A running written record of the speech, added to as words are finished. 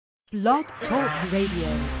Blog Talk Radio.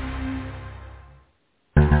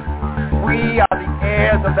 We are the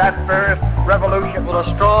heirs of that first revolution. Will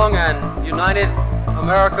a strong and united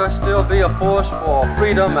America still be a force for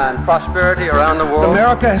freedom and prosperity around the world?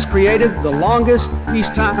 America has created the longest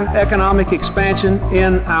peacetime economic expansion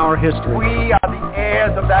in our history. We are the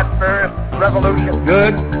heirs of that first revolution.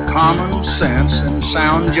 Good, common sense, and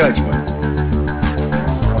sound judgment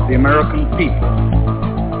of the American people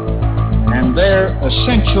and their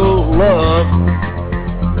essential love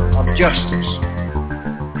of justice.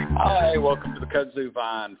 Hi, welcome to the Kudzu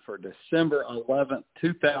Vine for December 11th,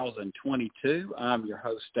 2022. I'm your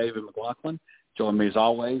host, David McLaughlin. Join me as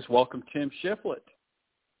always. Welcome, Tim Shiflett.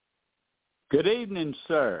 Good evening,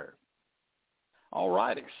 sir. All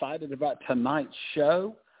right, excited about tonight's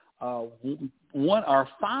show. Our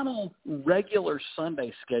final regular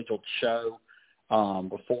Sunday scheduled show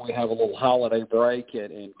before we have a little holiday break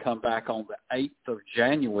and come back on the 8th of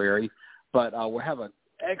January. But we have an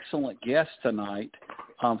excellent guest tonight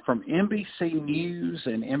from NBC News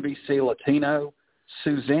and NBC Latino,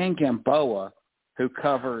 Suzanne Gamboa, who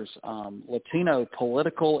covers Latino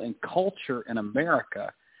political and culture in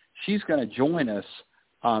America. She's going to join us,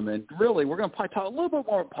 and really we're going to probably talk a little bit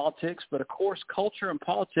more about politics, but of course culture and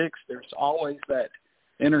politics, there's always that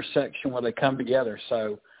intersection where they come together.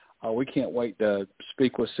 So we can't wait to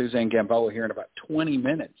speak with Suzanne Gamboa here in about 20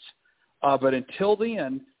 minutes. But until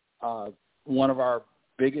then, one of our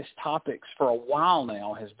biggest topics for a while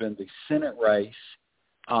now has been the Senate race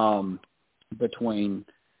between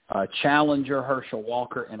challenger Herschel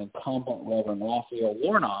Walker and incumbent Reverend Raphael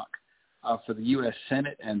Warnock for the U.S.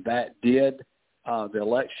 Senate, and that did the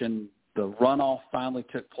election. The runoff finally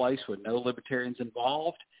took place with no libertarians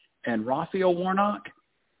involved, and Raphael Warnock,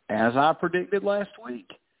 as I predicted last week,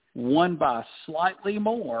 won by slightly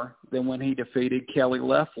more than when he defeated Kelly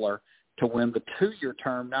Loeffler to win the 2-year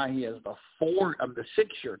term. Now he has the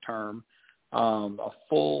 6-year term, a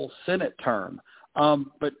full Senate term.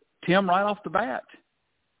 But Tim, right off the bat,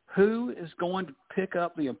 who is going to pick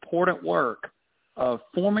up the important work of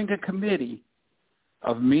forming a committee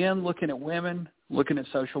of men looking at women, looking at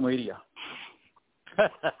social media?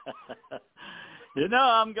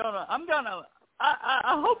 I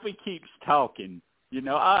hope he keeps talking.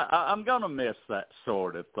 I'm going to miss that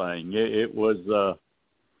sort of thing. It was a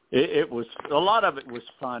lot of it was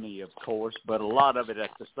funny, of course, but a lot of it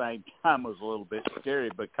at the same time was a little bit scary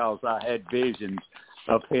because I had visions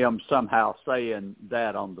of him somehow saying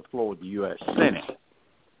that on the floor of the U.S. Senate.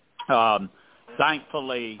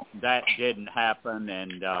 Thankfully, that didn't happen,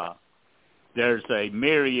 and there's a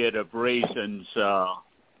myriad of reasons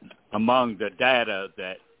among the data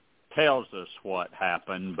that tells us what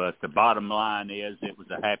happened, but the bottom line is it was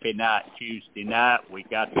a happy night Tuesday night. We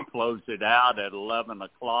got to close it out at 11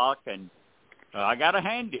 o'clock, and I got to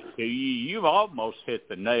hand it to you. You've almost hit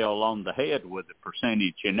the nail on the head with the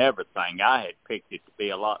percentage and everything. I had picked it to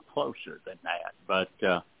be a lot closer than that,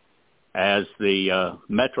 but as the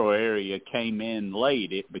metro area came in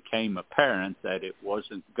late, it became apparent that it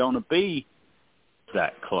wasn't going to be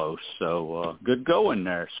that close. So good going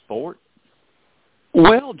there, sport.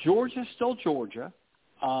 Well, Georgia's still Georgia.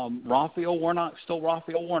 Raphael Warnock's still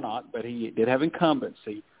Raphael Warnock, but he did have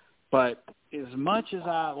incumbency. But as much as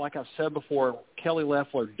like I've said before, Kelly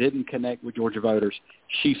Loeffler didn't connect with Georgia voters,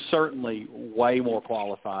 she's certainly way more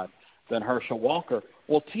qualified than Herschel Walker.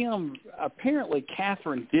 Well, Tim, apparently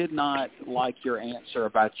Catherine did not like your answer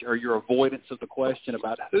about your avoidance of the question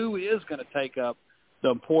about who is going to take up the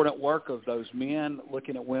important work of those men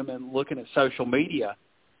looking at women, looking at social media.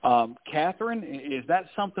 Catherine, is that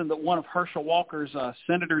something that one of Herschel Walker's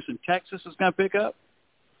senators in Texas is going to pick up?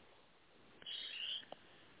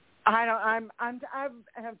 I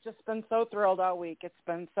have just been so thrilled all week. It's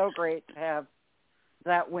been so great to have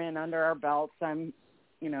that win under our belts. I'm,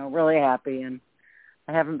 really happy, and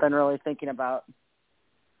I haven't been really thinking about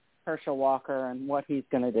Herschel Walker and what he's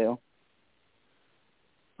going to do.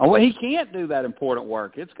 Oh, well, he can't do that important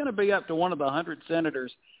work. It's going to be up to one of the 100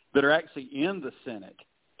 senators that are actually in the Senate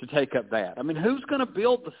to take up that. I mean, who's going to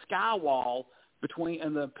build the sky wall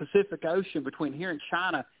in the Pacific Ocean between here and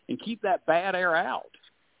China and keep that bad air out?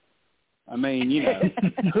 I mean,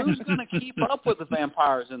 who's going to keep up with the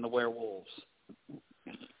vampires and the werewolves?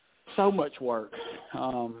 So much work.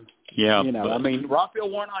 Raphael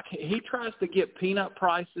Warnock, he tries to get peanut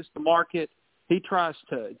prices to market. He tries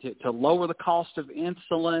to lower the cost of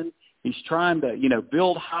insulin. He's trying to,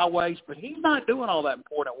 build highways, but he's not doing all that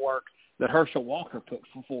important work that Herschel Walker put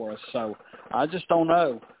for us. So I just don't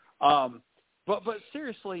know. But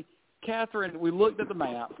seriously, Catherine, we looked at the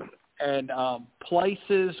map, and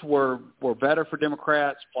places were better for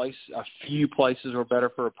Democrats. A few places were better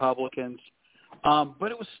for Republicans,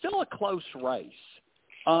 but it was still a close race.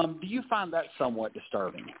 Do you find that somewhat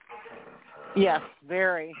disturbing? Yes,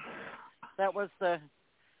 very. That was the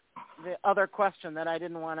other question that I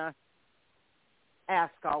didn't want to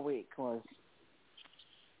ask all week was,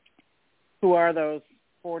 who are those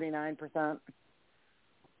 49%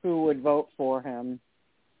 who would vote for him?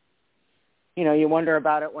 You know, you wonder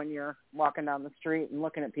about it when you're walking down the street and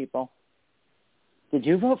looking at people. Did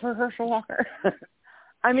you vote for Herschel Walker?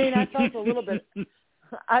 I mean, I felt a little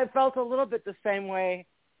bit the same way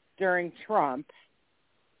during Trump,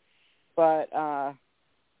 but I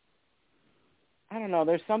don't know.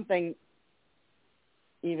 There's something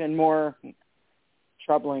even more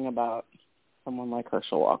troubling about someone like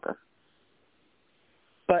Herschel Walker.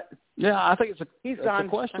 But yeah, I think it's a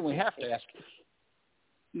question we have to ask.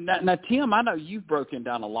 Now, Tim, I know you've broken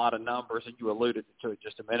down a lot of numbers, and you alluded to it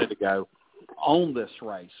just a minute ago, on this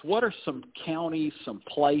race. What are some counties, some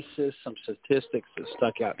places, some statistics that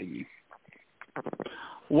stuck out to you?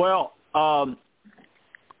 Well,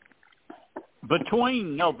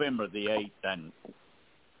 between November the 8th and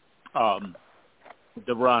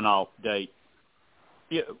the runoff date,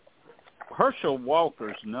 Herschel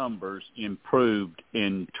Walker's numbers improved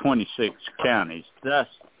in 26 counties. That's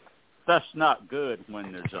not good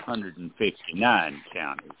when there's 159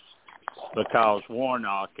 counties, because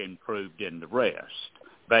Warnock improved in the rest,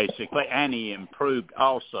 basically, and he improved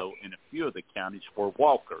also in a few of the counties where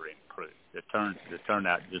Walker improved. The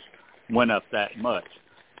turnout just went up that much.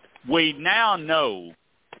 We now know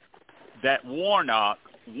that Warnock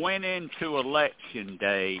went into Election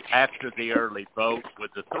Day after the early vote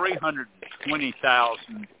with a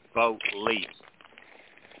 320,000 vote lead.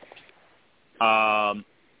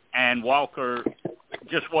 And Walker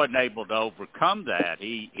just wasn't able to overcome that.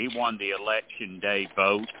 He won the Election Day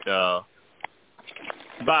vote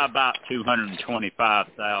by about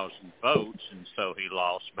 225,000 votes, and so he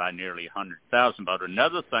lost by nearly 100,000 votes.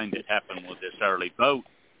 Another thing that happened with this early vote,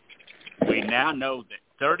 we now know that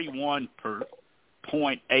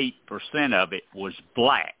 31.8% of it was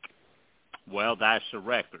black. Well, that's a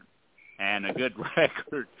record, and a good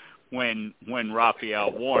record when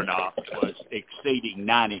Raphael Warnock was exceeding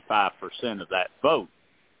 95% of that vote.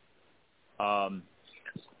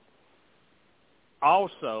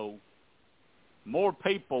 Also, more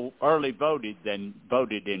people early voted than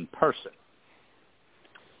voted in person,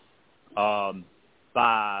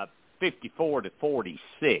 by 54 to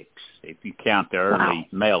 46, if you count the early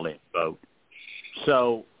mail-in vote.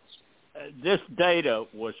 So this data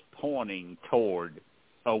was pointing toward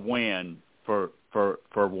a win for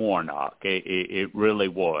Warnock. It really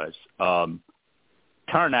was.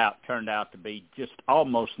 Turnout turned out to be just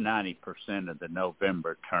almost 90% of the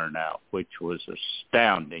November turnout, which was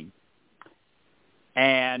astounding.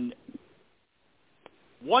 And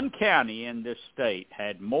one county in this state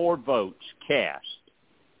had more votes cast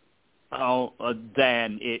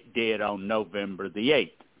than it did on November the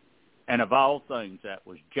 8th. And of all things, that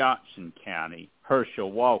was Johnson County,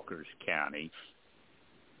 Herschel Walker's county.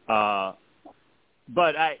 But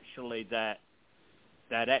actually that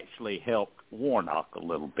actually helped Warnock a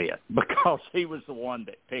little bit, because he was the one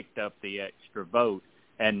that picked up the extra vote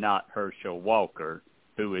and not Herschel Walker,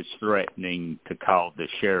 who is threatening to call the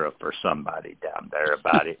sheriff or somebody down there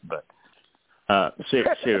about it. But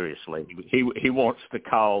seriously, he wants to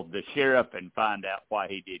call the sheriff and find out why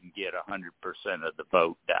he didn't get 100% of the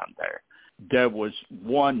vote down there. There was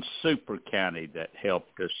one super county that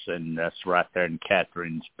helped us, and that's right there in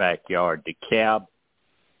Catherine's backyard, DeKalb.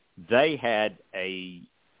 They had a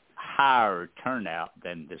higher turnout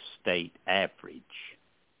than the state average.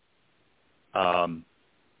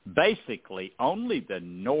 Basically, only the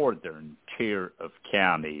northern tier of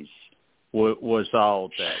counties was all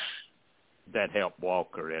that helped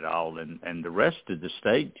Walker at all, and the rest of the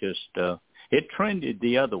state just it trended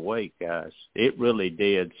the other way, guys. It really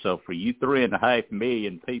did. So for you 3.5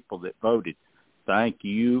 million people that voted, thank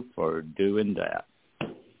you for doing that.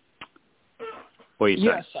 What do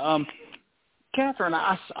you think? Yes, Catherine,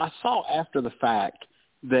 I saw after the fact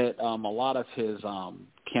that a lot of his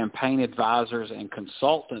campaign advisors and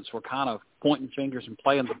consultants were kind of pointing fingers and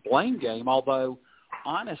playing the blame game, although,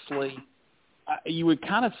 honestly, you would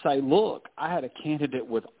kind of say, look, I had a candidate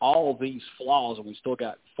with all these flaws, and we still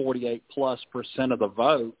got 48+% of the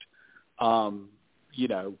vote. You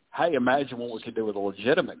know, hey, imagine what we could do with a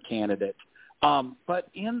legitimate candidate. But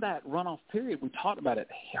in that runoff period, we talked about it.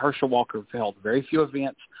 Herschel Walker held very few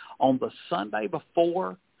events. On the Sunday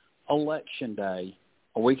before Election Day,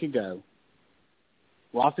 a week ago,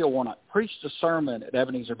 Raphael Warnock preached a sermon at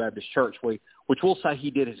Ebenezer Baptist Church, which we'll say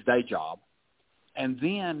he did his day job. And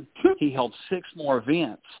then he held 6 more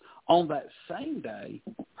events. On that same day,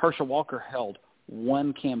 Herschel Walker held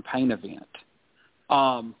 1 campaign event.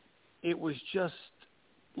 It was just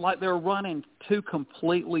like they were running 2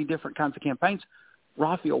 completely different kinds of campaigns.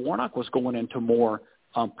 Raphael Warnock was going into more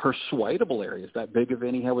persuadable areas, that big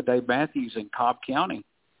event he had with Dave Matthews in Cobb County,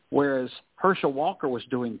 whereas Herschel Walker was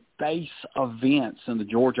doing base events in the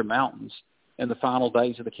Georgia mountains in the final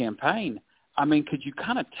days of the campaign. I mean, could you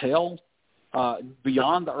kind of tell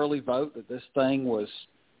beyond the early vote that this thing was,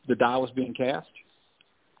 the die was being cast?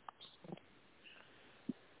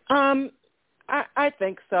 I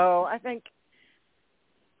think so. I think,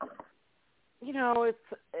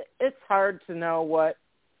 it's hard to know what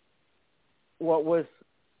was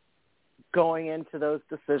going into those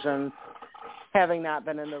decisions, having not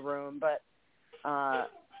been in the room, but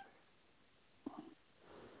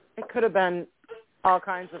it could have been all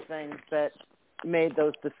kinds of things that made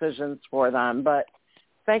those decisions for them. But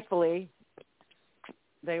thankfully,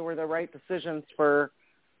 they were the right decisions for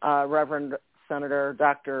Reverend Senator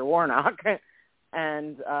Dr. Warnock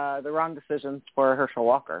and the wrong decisions for Herschel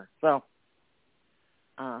Walker. So,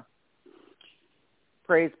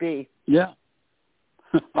 praise be. Yeah.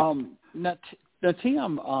 Now,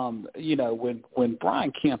 Tim, when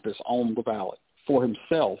Brian Kemp is on the ballot for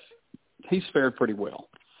himself, he's fared pretty well.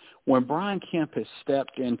 When Brian Kemp has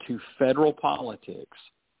stepped into federal politics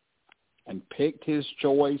and picked his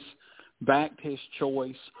choice, backed his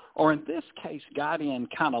choice, or in this case got in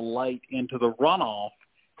kind of late into the runoff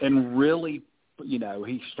and really,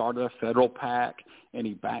 he started a federal PAC and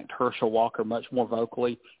he backed Herschel Walker much more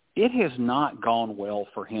vocally, it has not gone well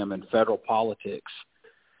for him in federal politics.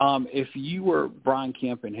 If you were Brian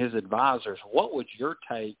Kemp and his advisors, what would your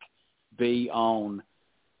take be on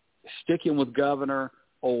sticking with governor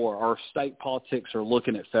or state politics or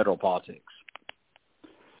looking at federal politics?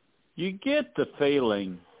 You get the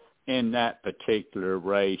feeling in that particular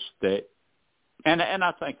race that, and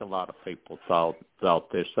I think a lot of people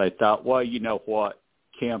thought this. They thought, well, you know what,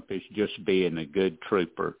 Kemp is just being a good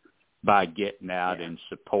trooper by getting out and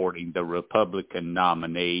supporting the Republican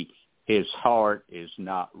nominee. His heart is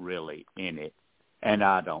not really in it, and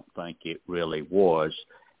I don't think it really was.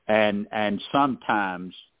 And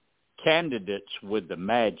sometimes candidates with the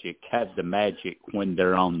magic have the magic when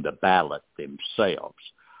they're on the ballot themselves.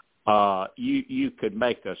 You could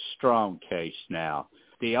make a strong case now.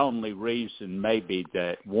 The only reason maybe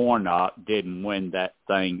that Warnock didn't win that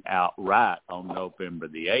thing outright on November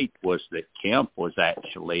the 8th was that Kemp was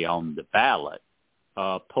actually on the ballot,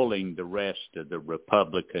 pulling the rest of the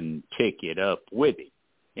Republican ticket up with him,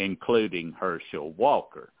 including Herschel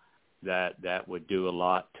Walker. That would do a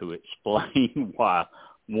lot to explain why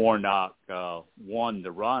Warnock won the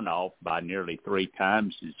runoff by nearly 3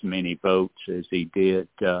 times as many votes as he did,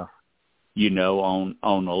 on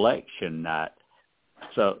election night.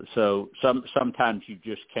 So sometimes you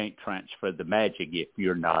just can't transfer the magic if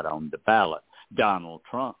you're not on the ballot. Donald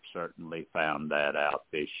Trump certainly found that out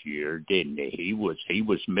this year, didn't he? He was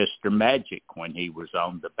Mr. Magic when he was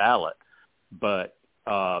on the ballot, but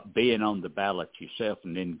being on the ballot yourself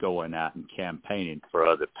and then going out and campaigning for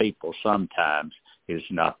other people sometimes is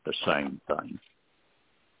not the same thing.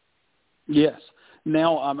 Yes.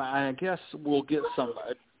 Now, I guess we'll get some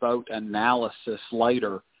vote analysis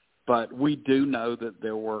later, but we do know that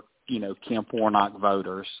there were, Kemp Warnock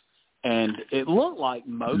voters, and it looked like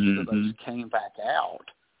most of those came back out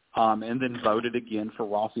and then voted again for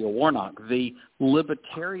Raphael Warnock. The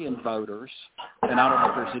Libertarian voters, and I don't know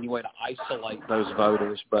if there's any way to isolate those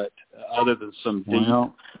voters, but other than some deep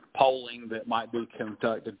polling that might be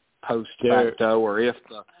conducted post-facto or if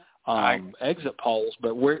the exit polls,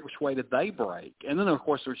 but which way did they break? And then, of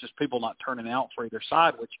course, there's just people not turning out for either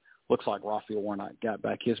side, which looks like Raphael Warnock got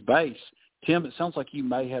back his base. Tim, it sounds like you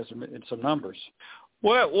may have some numbers.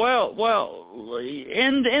 Well,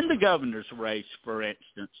 in the governor's race, for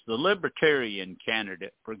instance, the Libertarian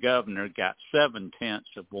candidate for governor got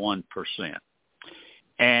 0.7%.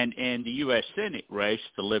 And in the U.S. Senate race,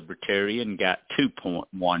 the Libertarian got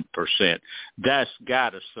 2.1%. That's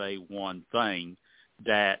got to say one thing,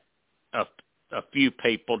 that a few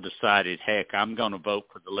people decided, heck, I'm going to vote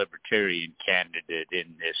for the Libertarian candidate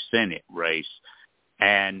in this Senate race.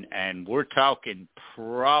 And we're talking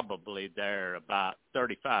probably there about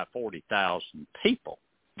 40,000 people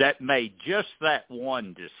that made just that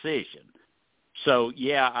one decision. So,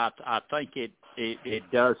 yeah, I think it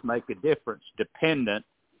does make a difference dependent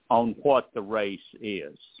on what the race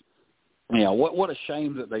is. Yeah, what a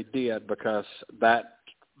shame that they did, because that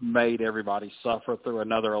made everybody suffer through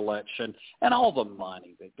another election, and all the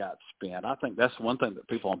money that got spent. I think that's one thing that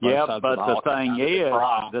people on both sides of the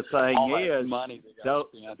aisle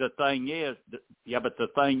the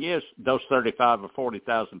thing is, those 35 or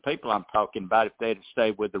 40,000 people I'm talking about, if they'd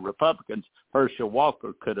stayed with the Republicans, Herschel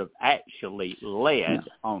Walker could have actually led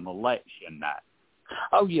on election night.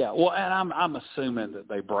 Oh yeah, well, and I'm assuming that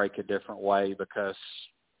they break a different way because,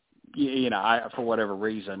 for whatever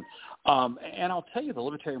reason. And I'll tell you, the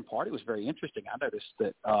Libertarian Party was very interesting. I noticed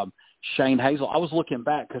that Shane Hazel. I was looking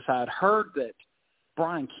back because I had heard that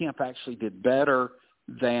Brian Kemp actually did better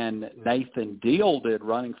than Nathan Deal did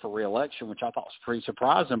running for re-election, which I thought was pretty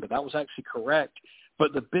surprising, but that was actually correct.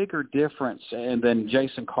 But the bigger difference, and then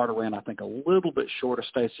Jason Carter ran, I think, a little bit short of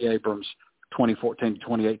Stacey Abrams 2014 to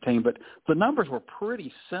 2018, but the numbers were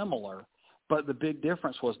pretty similar. But the big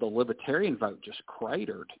difference was the Libertarian vote just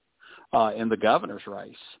cratered in the governor's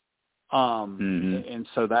race. And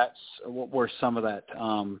so that's where some of that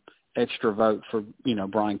extra vote for,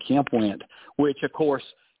 Brian Kemp went, which, of course,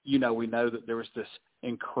 we know that there was this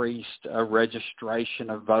increased registration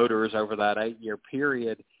of voters over that 8-year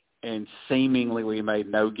period, and seemingly we made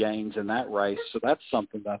no gains in that race. So that's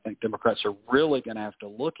something that I think Democrats are really going to have to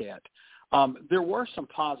look at. There were some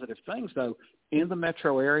positive things, though, in the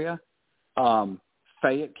metro area.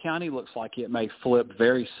 Fayette County looks like it may flip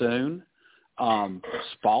very soon.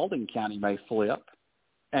 Spalding County may flip.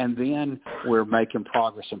 And then we're making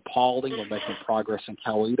progress in Paulding. We're making progress in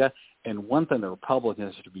Coweta. And one thing the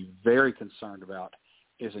Republicans have to be very concerned about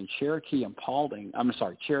is in Cherokee and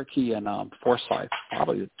Cherokee and Forsyth,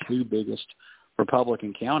 probably the two biggest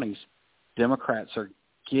Republican counties, Democrats are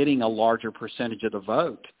getting a larger percentage of the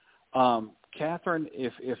vote. Catherine,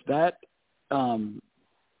 if that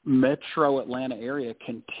metro Atlanta area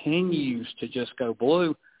continues to just go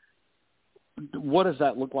blue, what does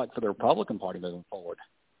that look like for the Republican Party moving forward?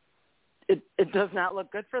 It does not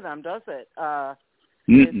look good for them, does it?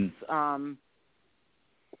 It's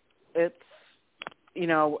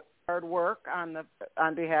hard work on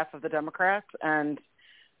behalf of the Democrats, and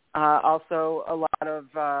also a lot of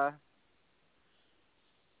I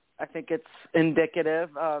think it's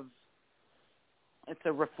indicative of, it's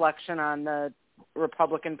a reflection on the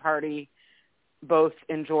Republican Party both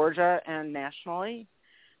in Georgia and nationally,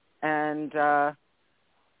 and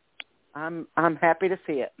I'm happy to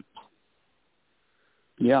see it.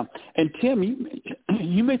 Yeah, and Tim,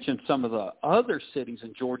 you mentioned some of the other cities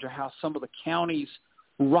in Georgia, how some of the counties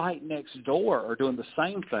right next door are doing the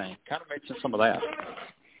same thing. Kind of mention some of that.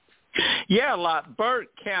 Yeah, like Burke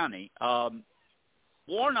County,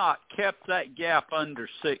 Warnock kept that gap under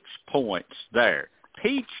 6 points there.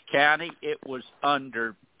 Peach County, it was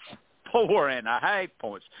under 4.5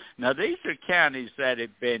 points. Now, these are counties that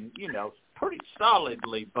have been, pretty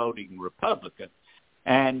solidly voting Republican.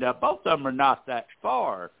 And both of them are not that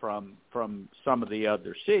far from some of the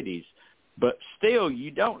other cities. But still, you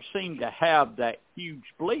don't seem to have that huge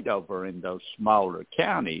bleed over in those smaller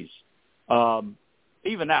counties,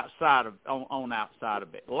 even outside of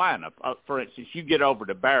Atlanta. For instance, you get over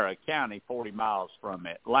to Barrow County, 40 miles from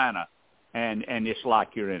Atlanta, and it's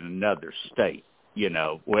like you're in another state,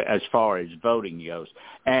 as far as voting goes.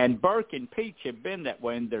 And Burke and Peach have been that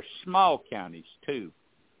way, and they're small counties, too.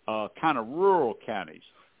 Kind of rural counties,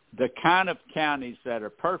 the kind of counties that are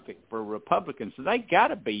perfect for Republicans. They got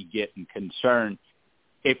to be getting concerned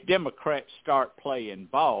if Democrats start playing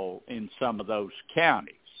ball in some of those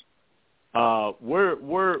counties.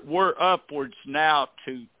 We're upwards now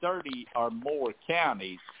to 30 or more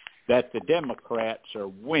counties that the Democrats are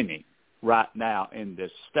winning right now in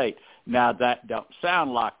this state. Now, that don't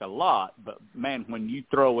sound like a lot, but, man, when you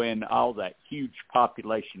throw in all that huge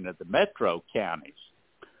population of the metro counties,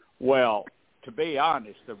 well, to be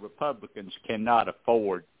honest, the Republicans cannot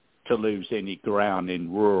afford to lose any ground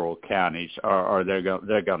in rural counties, or they're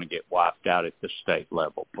going to get wiped out at the state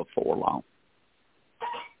level before long.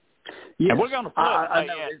 Yes. And we're going to flip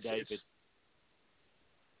Fayette, David.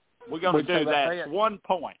 We're going to do that. Fayette. 1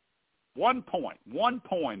 point. 1 point. 1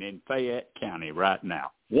 point in Fayette County right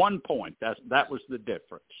now. 1 point. That was the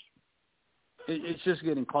difference. It's just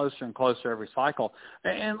getting closer and closer every cycle.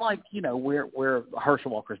 And we're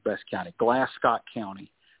Herschel Walker's best county. Glasscock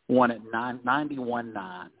County won at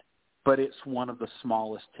 91.9, but it's one of the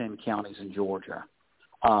smallest 10 counties in Georgia.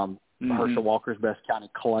 Herschel Walker's best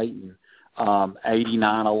county, Clayton,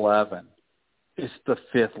 89.11. It's the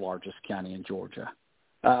 5th largest county in Georgia.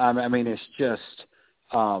 It's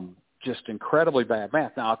just incredibly bad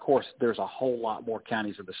math. Now, of course, there's a whole lot more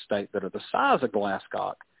counties in the state that are the size of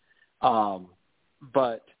Glasscock.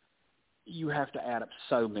 But, you have to add up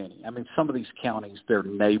so many. I mean, some of these counties, they're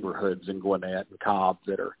neighborhoods in Gwinnett and Cobb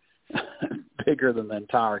that are bigger than the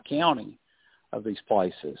entire county of these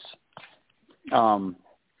places. So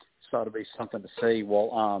it'll be something to see.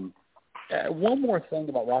 Well, one more thing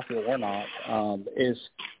about Raphael Warnock is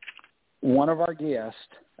one of our guests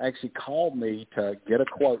actually called me to get a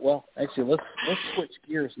quote. Well, actually, let's switch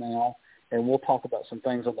gears now, and we'll talk about some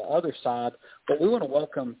things on the other side. But we want to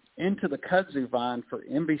welcome into the kudzu vine for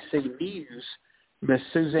NBC News, Miss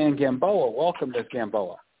Suzanne Gamboa. Welcome, Miss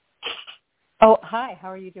Gamboa. Oh, hi. How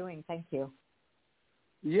are you doing? Thank you.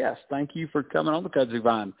 Yes, thank you for coming on the kudzu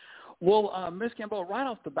vine. Well, Miss Gamboa, right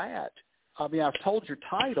off the bat, I mean, I've told your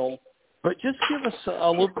title, but just give us a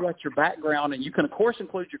little bit about your background, and you can, of course,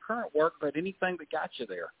 include your current work, but anything that got you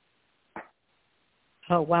there.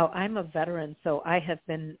 Oh, wow. I'm a veteran, so I have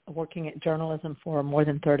been working at journalism for more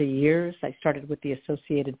than 30 years. I started with the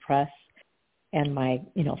Associated Press, and my,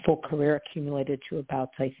 full career accumulated to about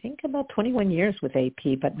 21 years with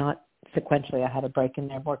AP, but not sequentially. I had a break in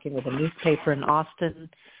there working with a newspaper in Austin,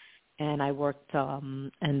 and I worked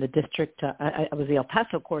in the district. I was the El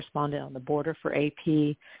Paso correspondent on the border for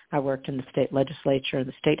AP. I worked in the state legislature,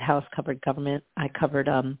 the state house, covered government. I covered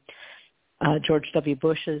George W.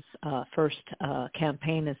 Bush's first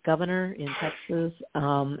campaign as governor in Texas,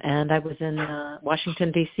 and I was in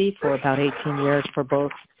Washington, D.C. for about 18 years for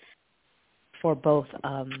both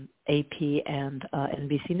AP and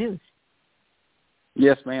NBC News.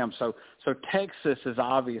 Yes, ma'am. So Texas is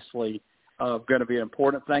obviously going to be an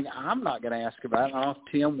important thing. I'm not going to ask about it. I don't know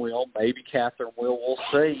if Tim will, maybe Catherine will. We'll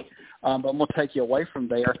see. But I'm going to take you away from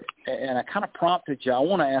there. And I kind of prompted you. I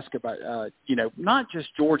want to ask about, not just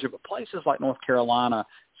Georgia, but places like North Carolina,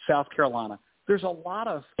 South Carolina. There's a lot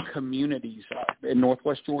of communities in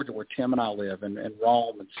Northwest Georgia where Tim and I live, and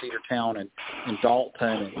Rome and Cedartown and Dalton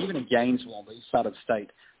and even in Gainesville on the east side of the state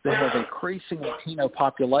that have increasing Latino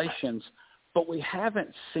populations, but we haven't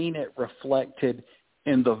seen it reflected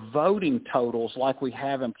in the voting totals like we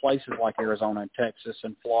have in places like Arizona and Texas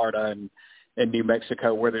and Florida and New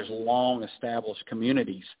Mexico where there's long-established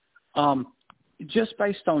communities. Just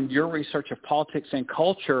based on your research of politics and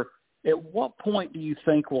culture, at what point do you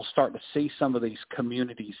think we'll start to see some of these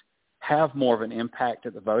communities have more of an impact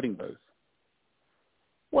at the voting booth?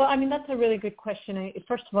 Well, I mean, that's a really good question.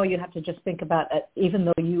 First of all, you have to just think about it. Even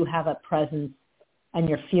though you have a presence and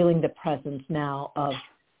you're feeling the presence now of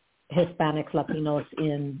Hispanics, Latinos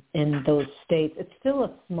in those states, it's still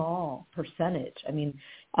a small percentage. I mean,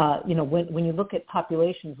 when you look at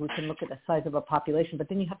populations, we can look at the size of a population, but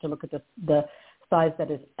then you have to look at the size that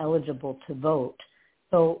is eligible to vote.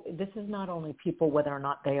 So this is not only people whether or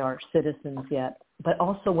not they are citizens yet, but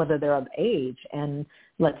also whether they're of age. And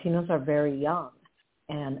Latinos are very young.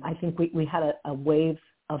 And I think we had a wave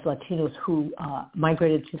of Latinos who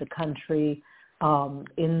migrated to the country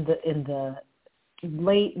in the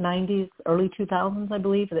late 90s, early 2000s, I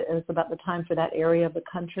believe. It was about the time for that area of the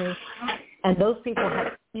country. And those people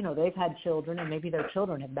have, they've had children, and maybe their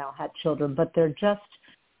children have now had children, but they're just,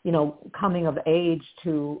 coming of age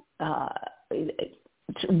to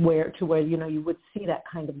where you would see that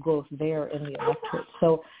kind of growth there in the electorate.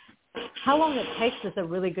 So how long it takes is a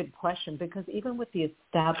really good question, because even with the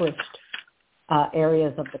established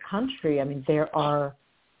areas of the country, I mean, there are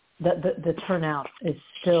the turnout is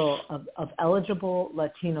still of eligible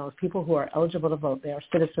Latinos, people who are eligible to vote. They are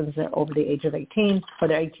citizens. They're over the age of 18, or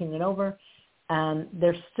they're 18 and over, and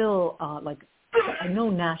they're still I know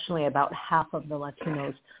nationally about half of the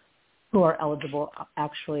Latinos who are eligible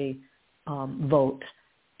actually vote,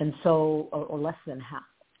 and so or less than half.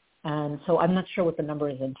 And so I'm not sure what the number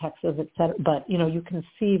is in Texas, et cetera, but you can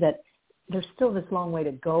see that there's still this long way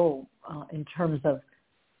to go in terms of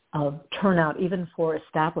turnout, even for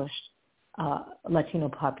established Latino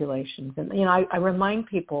populations. And, I remind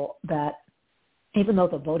people that even though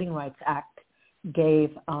the Voting Rights Act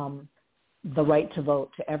gave the right to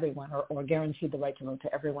vote to everyone, or guaranteed the right to vote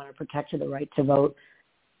to everyone, or protected the right to vote,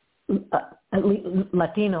 at least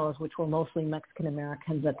Latinos, which were mostly Mexican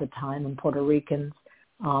Americans at the time, and Puerto Ricans,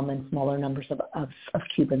 and smaller numbers of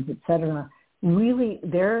Cubans, et cetera, really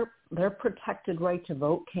their protected right to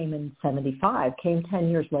vote came in 1975, came 10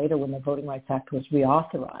 years later when the Voting Rights Act was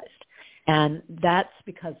reauthorized. And that's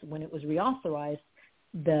because when it was reauthorized,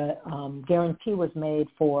 the guarantee was made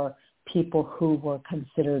for people who were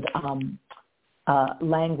considered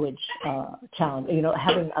language challenge,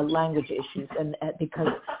 having language issues, and because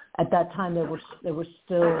at that time there was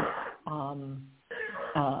still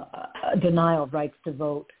denial of rights to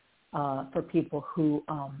vote for people who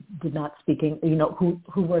did not speak,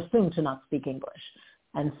 who were assumed to not speak English.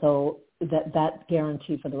 And so that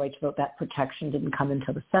guarantee for the right to vote, that protection didn't come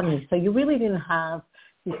until the 70s. So you really didn't have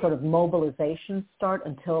these sort of mobilizations start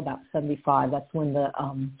until about 75. That's when the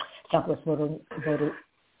Southwest Voter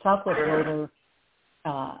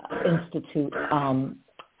Institute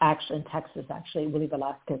actually in Texas, Willie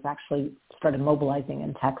Velasquez actually started mobilizing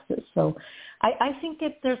in Texas. So I think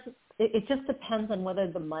it just depends on whether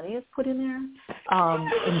the money is put in there.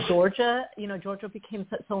 In Georgia, Georgia became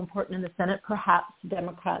so important in the Senate. Perhaps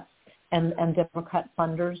Democrats and Democrat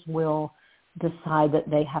funders will decide that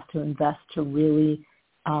they have to invest to really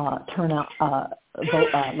turn out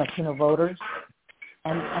Latino voters.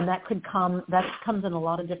 And that comes in a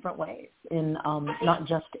lot of different ways, in not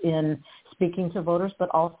just in speaking to voters, but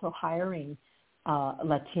also hiring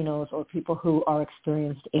Latinos or people who are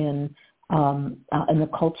experienced in the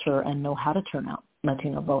culture and know how to turn out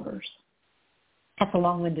Latino voters. That's a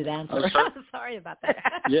long-winded answer. Sorry about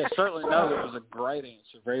that. Yeah, certainly. No, it was a great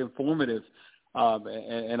answer, very informative.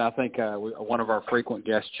 And I think one of our frequent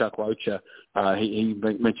guests, Chuck Rocha, he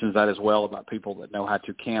mentions that as well, about people that know how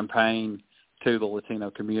to campaign to the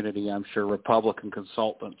Latino community. I'm sure Republican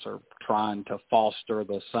consultants are trying to foster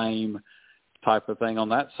the same type of thing on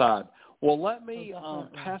that side. Well, let me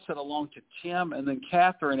pass it along to Tim and then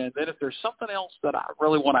Catherine, and then if there's something else that I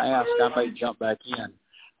really want to ask, I may jump back in.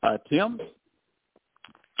 Tim?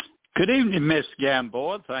 Good evening, Miss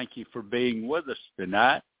Gamboa. Thank you for being with us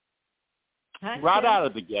tonight. Hi, Right Tim. out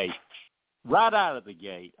of the gate,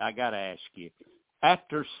 I got to ask you,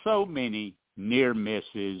 after so many near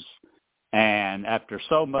misses and after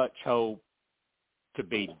so much hope to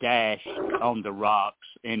be dashed on the rocks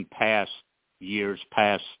in past years,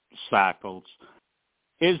 past cycles,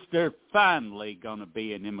 is there finally going to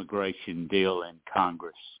be an immigration deal in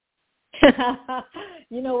Congress?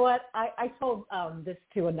 You know what? I told this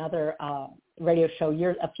to another radio show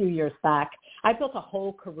a few years back. I built a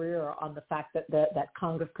whole career on the fact that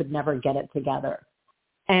Congress could never get it together.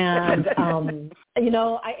 And I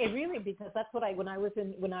really, because that's what when I was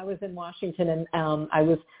in Washington, and I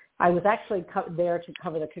was actually there to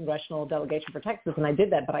cover the congressional delegation for Texas, and I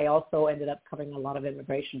did that, but I also ended up covering a lot of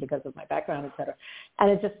immigration because of my background, et cetera.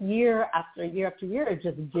 And it just year after year after year, it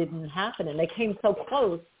just didn't happen, and they came so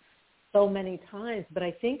close so many times. But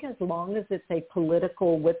I think as long as it's a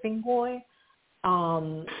political whipping boy,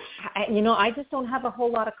 I just don't have a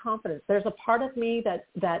whole lot of confidence. There's a part of me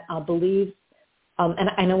that believes.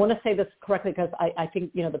 And I want to say this correctly because I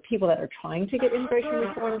think, the people that are trying to get immigration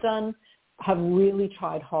reform done have really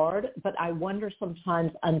tried hard. But I wonder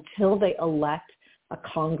sometimes, until they elect a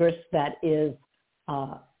Congress that is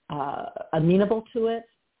amenable to it,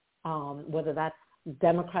 whether that's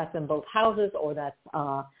Democrats in both houses or that's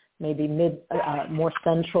maybe more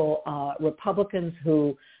central Republicans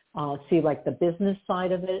who see like the business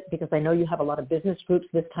side of it, because I know you have a lot of business groups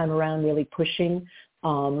this time around really pushing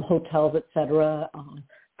hotels, et cetera,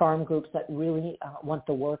 farm groups that really want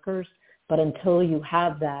the workers. But until you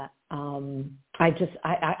have that, I'm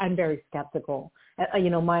very skeptical. I've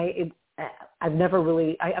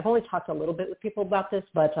only talked a little bit with people about this,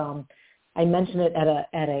 but I mentioned it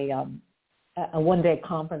at a one-day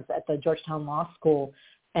conference at the Georgetown Law School.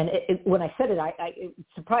 And when I said it, it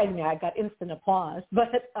surprised me. I got instant applause.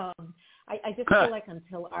 But I just feel like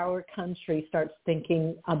until our country starts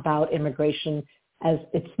thinking about immigration as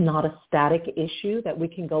it's not a static issue that we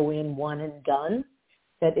can go in one and done,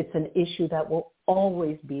 that it's an issue that will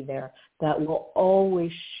always be there, that will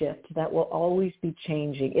always shift, that will always be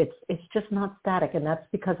changing. It's just not static, and that's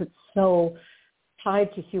because it's so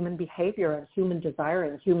tied to human behavior and human desire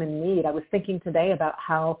and human need. I was thinking today about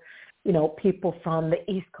how people from the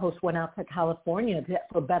East Coast went out to California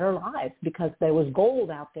for better lives because there was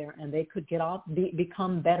gold out there and they could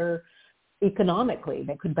become better economically.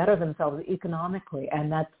 They could better themselves economically.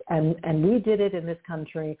 And and we did it in this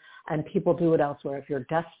country, and people do it elsewhere. If you're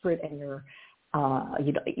desperate and you're,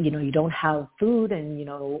 you don't have food and,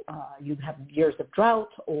 you have years of drought,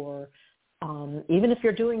 or even if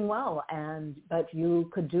you're doing well, but you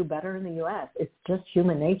could do better in the U.S. It's just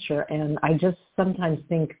human nature, and I just sometimes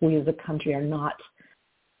think we as a country are not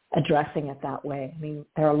addressing it that way. I mean,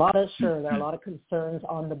 there are a lot of concerns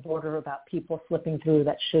on the border about people slipping through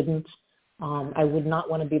that shouldn't. I would not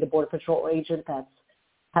want to be the Border Patrol agent that's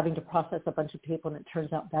having to process a bunch of people, and it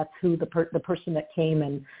turns out that's who the person that came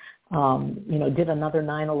and did another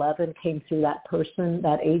 9/11 came through that person,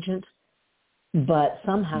 that agent. But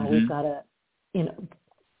somehow we've got to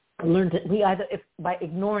learn to, if by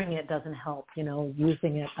ignoring it doesn't help,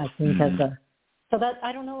 using it, I think, so that,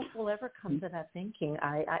 I don't know if we'll ever come to that thinking.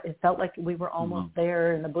 It felt like we were almost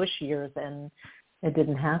there in the Bush years, and it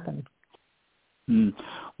didn't happen.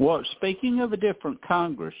 Well, speaking of a different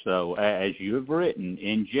Congress, though, as you have written,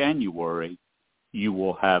 in January, you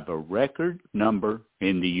will have a record number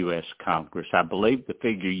in the U.S. Congress. I believe the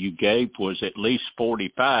figure you gave was at least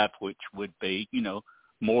 45, which would be,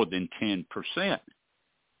 more than 10%.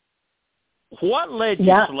 What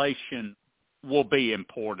legislation will be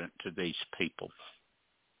important to these people?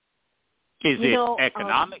 Is it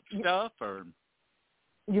economic stuff, or?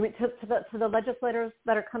 You mean to the legislators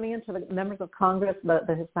that are coming in, to the members of Congress,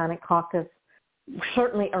 the Hispanic caucus?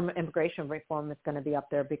 Certainly, immigration reform is going to be up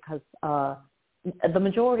there because the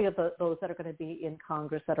majority of those that are going to be in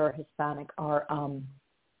Congress that are Hispanic are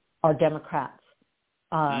Democrats.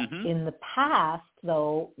 In the past,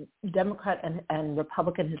 though, Democrat and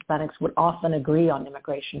Republican Hispanics would often agree on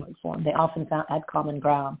immigration reform. They often had common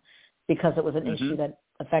ground because it was an issue that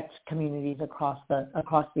affects communities across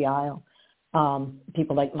the aisle.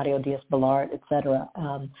 People like Mario Diaz-Balart, et cetera.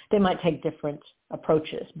 They might take different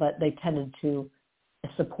approaches, but they tended to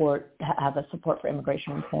have a support for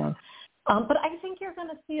immigration reform. But I think you're going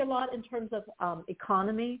to see a lot in terms of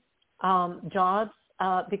economy, jobs,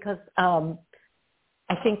 because I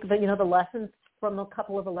think that, the lessons from a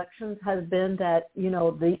couple of elections has been that,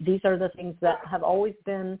 these are the things that have always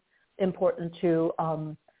been important to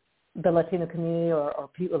the Latino community or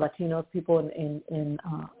Latinos, people in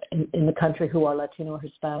the country who are Latino or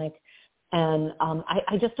Hispanic. And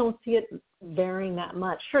I just don't see it varying that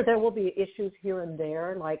much. Sure, there will be issues here and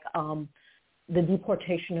there, like the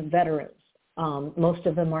deportation of veterans. Most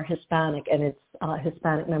of them are Hispanic, and it's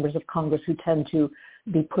Hispanic members of Congress who tend to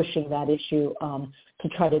be pushing that issue to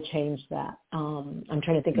try to change that. I'm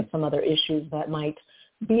trying to think of some other issues that might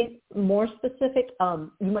be more specific.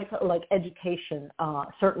 You might talk like education.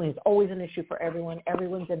 Certainly is always an issue for everyone.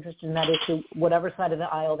 Everyone's interested in that issue, whatever side of the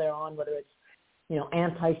aisle they're on, whether it's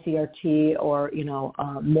anti-CRT or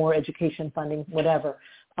more education funding, whatever.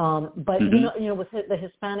 But with the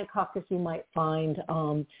Hispanic caucus, you might find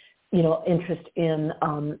interest in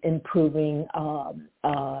improving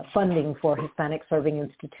funding for Hispanic serving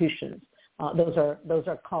institutions. Those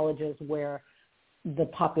are colleges where the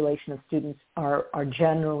population of students are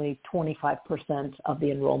generally 25% of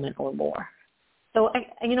the enrollment or more. So I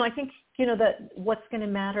think that what's going to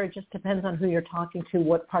matter just depends on who you're talking to,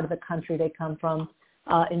 what part of the country they come from.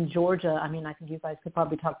 In Georgia, I think you guys could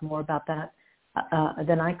probably talk more about that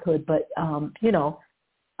than I could, but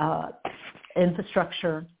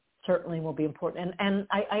infrastructure certainly will be important. And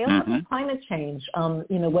I also think climate change,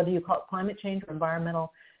 whether you call it climate change or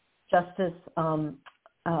environmental justice,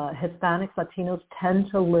 Hispanics, Latinos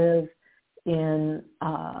tend to live in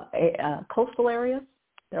coastal areas.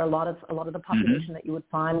 There are a lot of the population that you would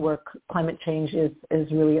find where climate change is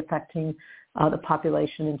really affecting the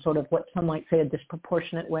population in sort of what some might say a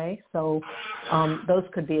disproportionate way. So those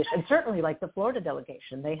could be issues. And certainly like the Florida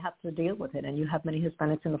delegation, they have to deal with it. And you have many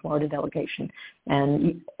Hispanics in the Florida delegation.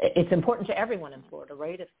 And it's important to everyone in Florida,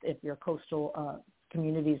 right? If your coastal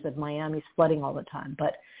communities of Miami's flooding all the time.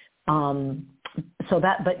 But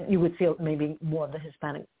but you would feel maybe more of the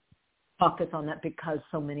Hispanic focus on that because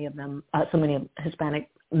so many Hispanic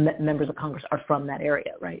members of Congress are from that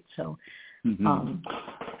area, right? So, okay,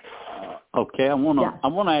 I want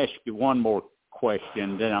to ask you one more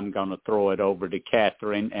question, then I'm going to throw it over to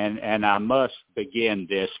Catherine, and I must begin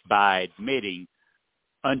this by admitting,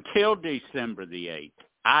 until December the 8th,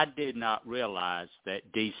 I did not realize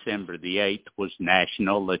that December the 8th was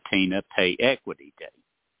National Latina Pay Equity Day.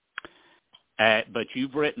 But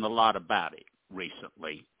you've written a lot about it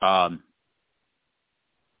recently. But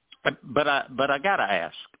I got to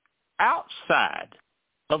ask, outside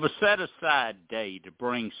of a set-aside day to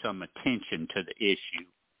bring some attention to the issue,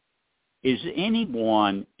 is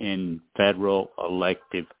anyone in federal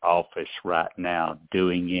elective office right now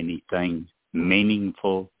doing anything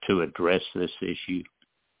meaningful to address this issue?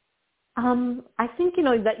 I think,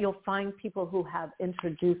 that you'll find people who have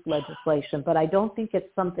introduced legislation, but I don't think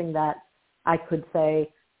it's something that I could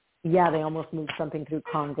say, yeah, they almost moved something through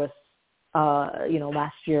Congress,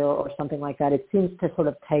 last year or something like that. It seems to sort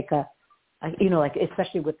of take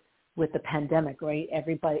especially with the pandemic, right?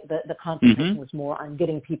 Everybody, the concentration was more on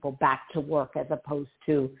getting people back to work as opposed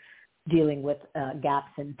to dealing with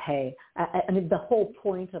gaps in pay. The whole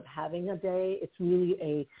point of having a day, it's really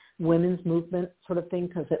a women's movement sort of thing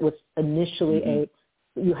because it was initially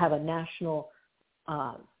you have a national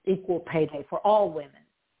equal pay day for all women.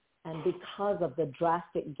 And because of the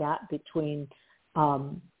drastic gap between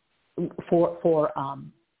for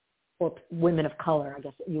women of color, I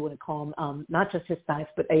guess you would call them, not just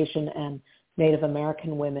Hispanics, but Asian and Native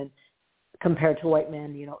American women, compared to white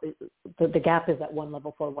men, the gap is at one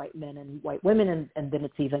level for white men and white women, and then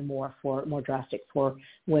it's even more drastic for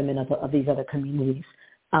women of these other communities.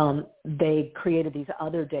 They created these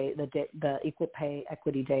other days, the Equal Pay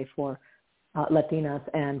Equity Day for Latinas,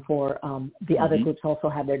 and for the other groups also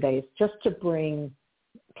have their days, just to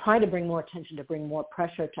try to bring more attention, to bring more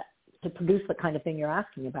pressure to produce the kind of thing you're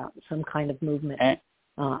asking about, some kind of movement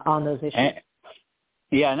on those issues.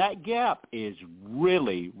 And that gap is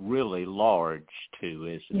really, really large too,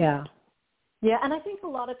 isn't it? Yeah, and I think a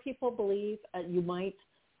lot of people believe you might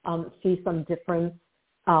see some difference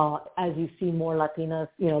as you see more Latinas.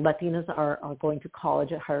 Latinas are going to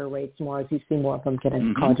college at higher rates more as you see more of them get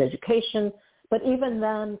into college education. But even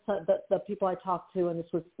then, the people I talked to, and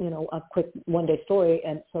this was, a quick one-day story,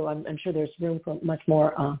 and so I'm sure there's room for much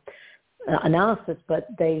more analysis, but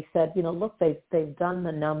they said, look, they've done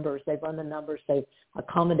the numbers, they've run the numbers, they've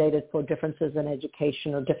accommodated for differences in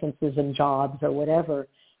education or differences in jobs or whatever,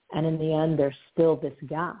 and in the end, there's still this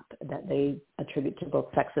gap that they attribute to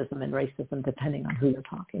both sexism and racism, depending on who you're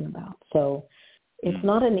talking about. So it's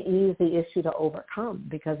not an easy issue to overcome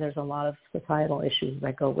because there's a lot of societal issues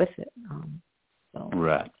that go with it.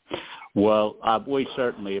 Right. Well, we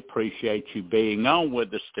certainly appreciate you being on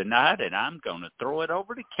with us tonight, and I'm going to throw it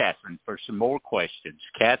over to Catherine for some more questions.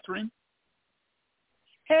 Catherine?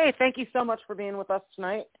 Hey, thank you so much for being with us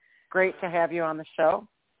tonight. Great to have you on the show.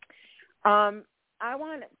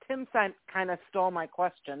 Tim kind of stole my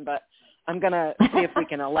question, but I'm going to see if we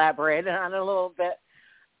can elaborate on it a little bit.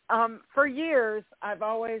 For years, I've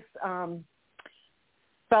always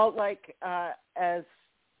felt like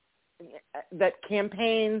that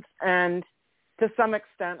campaigns and to some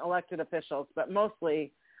extent elected officials, but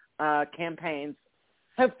mostly campaigns,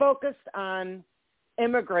 have focused on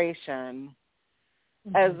immigration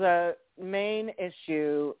as a main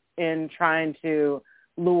issue in trying to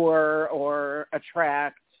lure or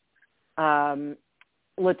attract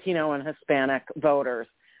Latino and Hispanic voters.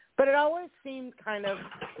 But it always seemed kind of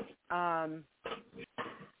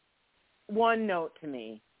one note to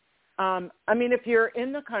me. If you're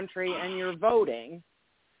in the country and you're voting,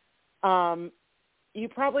 you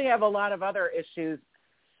probably have a lot of other issues.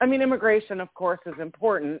 Immigration, of course, is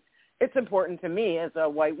important. It's important to me as a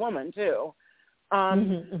white woman, too.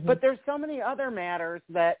 But there's so many other matters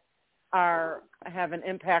that have an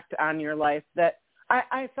impact on your life that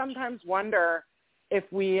I sometimes wonder if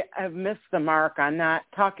we have missed the mark on not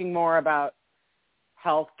talking more about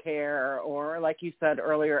health care or, like you said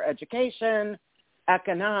earlier, education,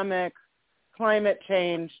 economics, climate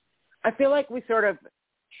change. I feel like we sort of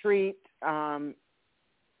treat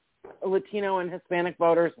Latino and Hispanic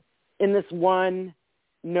voters in this one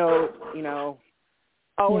note,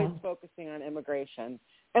 always focusing on immigration.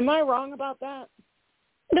 Am I wrong about that?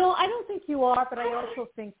 No, I don't think you are, but I also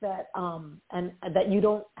think that and that you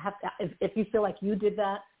don't have to, if you feel like you did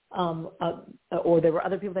that, or there were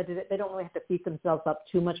other people that did it, they don't really have to beat themselves up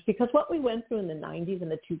too much, because what we went through in the 90s and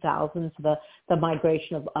the 2000s, the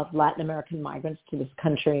migration of Latin American migrants to this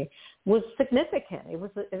country was significant. It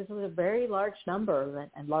was a very large number,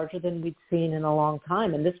 and larger than we'd seen in a long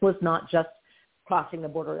time. And this was not just crossing the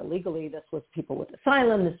border illegally. This was people with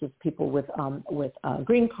asylum. This was people with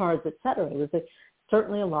green cards, et cetera. It was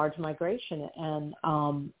certainly a large migration,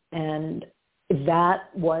 and that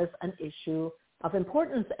was an issue of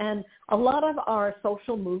importance. And a lot of our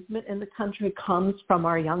social movement in the country comes from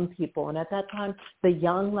our young people. And at that time, the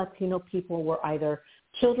young Latino people were either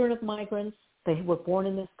children of migrants, they were born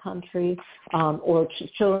in this country, or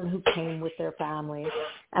children who came with their families,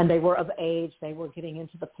 and they were of age, they were getting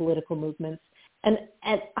into the political movements. And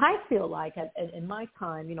I feel like in my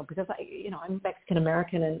time, because I'm Mexican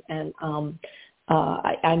American, and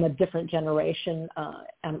I'm a different generation,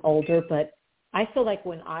 I'm older, but I feel like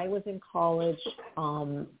when I was in college,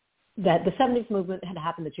 that the 70s movement had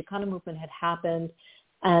happened, the Chicano movement had happened,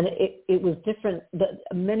 and it was different.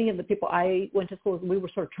 Many of the people I went to school with, we were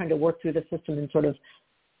sort of trying to work through the system and sort of,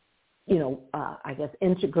 I guess,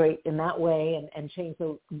 integrate in that way and change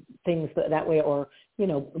the things that way, or,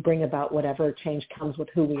 bring about whatever change comes with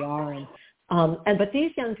who we are. But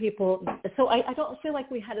these young people, so I don't feel like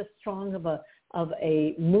we had as strong of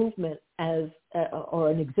a movement as or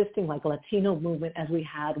an existing like Latino movement as we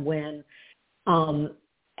had when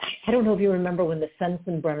I don't know if you remember when the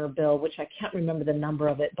Sensenbrenner bill, which I can't remember the number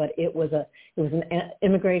of it, but it was an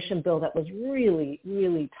immigration bill that was really,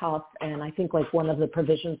 really tough. And I think like one of the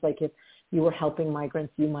provisions, like if you were helping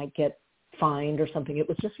migrants, you might get fined or something. It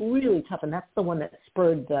was just really tough, and that's the one that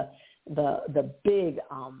spurred the big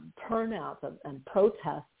turnouts and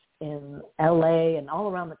protests in LA and all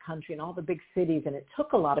around the country and all the big cities, and it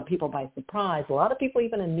took a lot of people by surprise. A lot of people,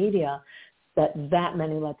 even in media, that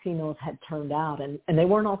many Latinos had turned out. And they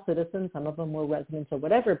weren't all citizens. Some of them were residents or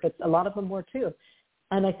whatever, but a lot of them were too.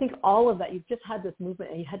 And I think all of that, you've just had this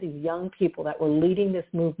movement, and you had these young people that were leading this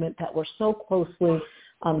movement that were so closely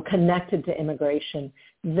connected to immigration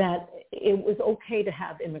that it was okay to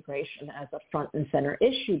have immigration as a front and center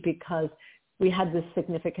issue because we had this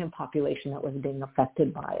significant population that was being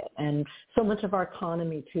affected by it. And so much of our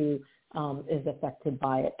economy, too, is affected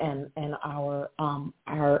by it, and our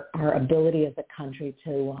ability as a country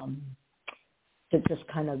to just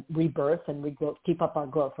kind of rebirth and regrowth, keep up our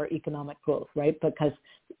growth, our economic growth, right? Because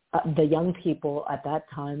the young people at that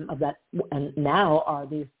time and now are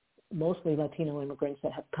these mostly Latino immigrants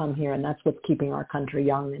that have come here, and that's what's keeping our country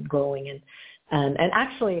young and growing. And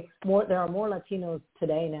actually, there are more Latinos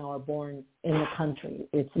today now are born in the country.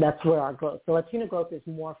 That's where our growth. So Latino growth is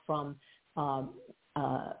more from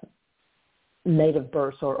native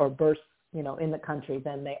births or births, in the country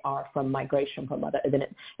than they are from migration from other.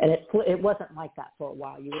 It wasn't like that for a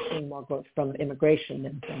while. You were seeing more growth from immigration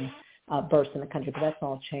than from births in the country, but that's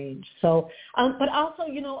all changed. So, but also,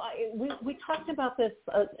 we talked about this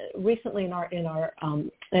recently in our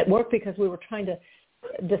at work because we were trying to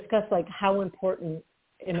discuss like how important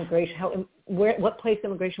immigration, what place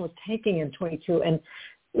immigration was taking in 22, and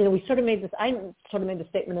we sort of made this. I sort of made the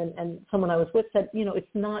statement, and someone I was with said, it's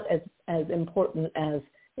not as important as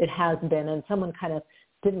it has been, and someone kind of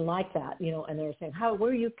didn't like that, and they were saying, where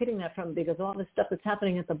are you getting that from? Because all this stuff that's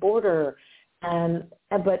happening at the border,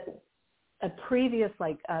 but a previous,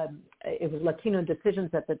 it was Latino Decisions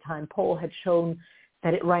at the time, poll had shown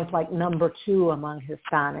that it ranked like number 2 among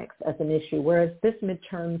Hispanics as an issue, whereas this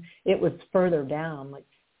midterm, it was further down, like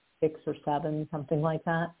 6 or 7, something like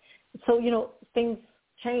that. So, things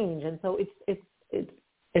change, and so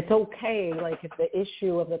it's okay, like if the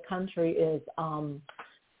issue of the country is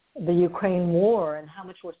the Ukraine war and how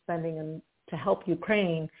much we're spending to help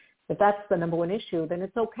Ukraine, if that's the number 1 issue, then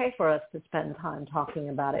it's okay for us to spend time talking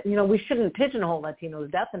about it. We shouldn't pigeonhole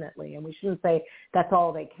Latinos, definitely, and we shouldn't say that's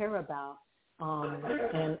all they care about.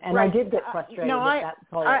 And right. I did get frustrated that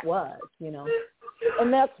that's all it was,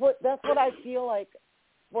 And that's what I feel like.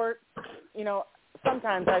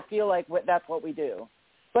 Sometimes I feel like that's what we do.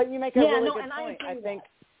 But you make a really good point.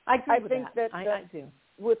 I think that do.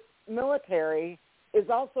 With military is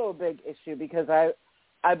also a big issue because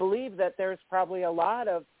I believe that there's probably a lot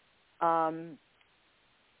of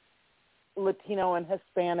Latino and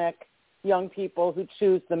Hispanic young people who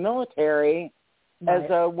choose the military as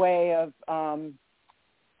a way of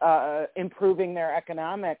improving their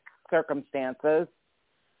economic circumstances.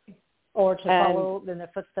 Or to follow in the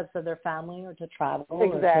footsteps of their family or to travel.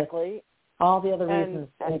 Exactly. All the other reasons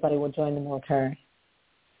anybody would join the military.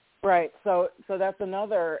 Right. So that's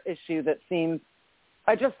another issue that seems.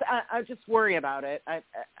 I just worry about it. I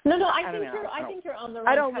think you're on the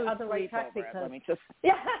right track because I think you're on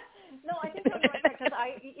the right track because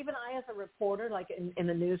I as a reporter, like in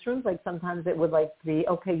the newsrooms, like sometimes it would be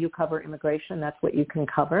okay, you cover immigration, that's what you can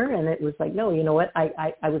cover, and it was like, no, you know what,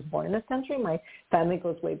 I was born in this country, my family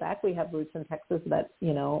goes way back, we have roots in Texas that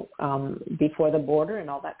before the border and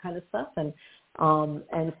all that kind of stuff, and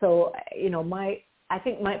so I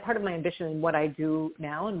think part of my ambition in what I do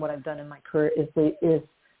now and what I've done in my career is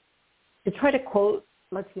to try to quote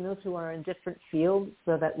Latinos who are in different fields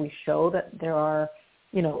so that we show that there are,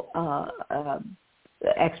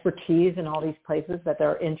 expertise in all these places, that there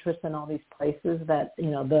are interests in all these places, that,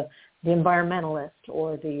 the environmentalist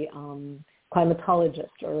or the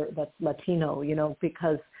climatologist or that's Latino,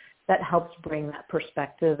 because that helps bring that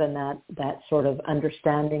perspective and that sort of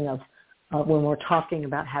understanding of when we're talking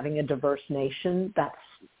about having a diverse nation,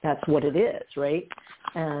 that's what it is, right?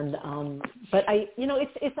 And but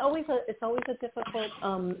it's always a difficult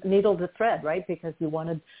needle to thread, right? Because you want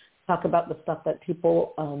to talk about the stuff that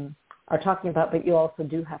people are talking about, but you also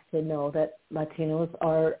do have to know that Latinos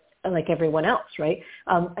are like everyone else, right?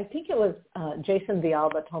 I think it was Jason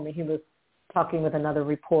Villalba told me he was talking with another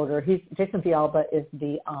reporter. Jason Villalba is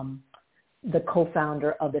the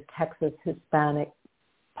co-founder of the Texas Hispanic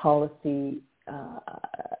Policy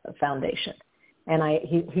Foundation. And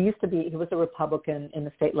he was a Republican in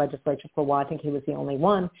the state legislature for a while. I think he was the only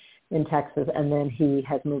one in Texas, and then he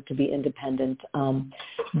has moved to be independent.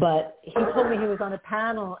 But he told me he was on a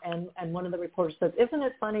panel, and one of the reporters said, "Isn't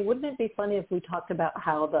it funny? Wouldn't it be funny if we talked about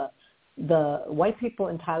how the white people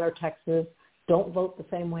in Tyler, Texas, don't vote the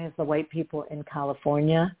same way as the white people in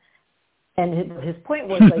California?" And his point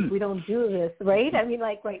was we don't do this, right? I mean,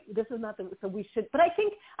 this is not so we should. But I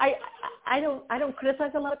think I don't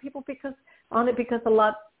criticize a lot of people because a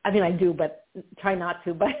lot. I mean, I do, but try not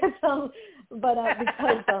to. But but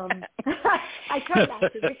because I try not to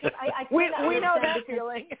because I we know that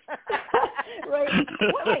feeling, right?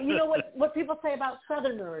 Well, you know what people say about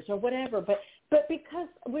Southerners or whatever, but because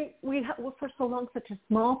we're for so long such a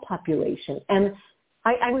small population, and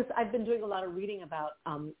I've been doing a lot of reading about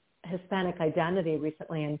Hispanic identity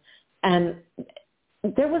recently, and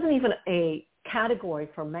there wasn't even a category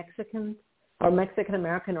for Mexicans or Mexican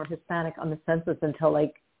American or Hispanic on the census until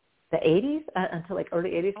like the 80s, until like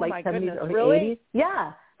early 80s, oh like 70s, goodness, early really? 80s.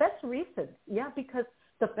 Yeah, that's recent. Yeah, because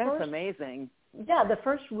that's amazing. Yeah, the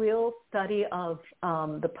first real study of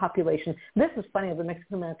the population. This is funny, of the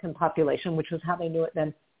Mexican American population, which was how they knew it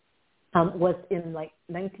then. Was in like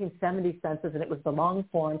 1970 census, and it was the long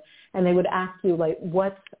form, and they would ask you like,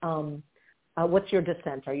 what's your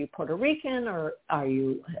descent? Are you Puerto Rican, or are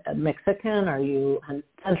you Mexican? Are you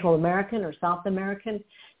Central American or South American?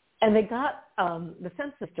 And they got the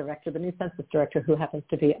census director, the new census director, who happens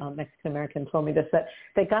to be Mexican American, told me this, that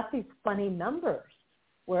they got these funny numbers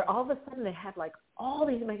where all of a sudden they had like all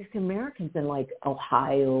these Mexican Americans in like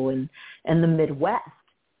Ohio and the Midwest,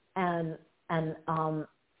 and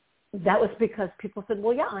that was because people said,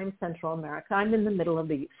 well, yeah, I'm Central America. I'm in the middle of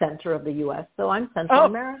the center of the U.S., so I'm Central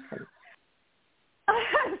American.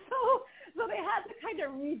 So they had to kind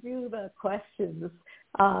of redo the questions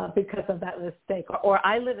because of that mistake. Or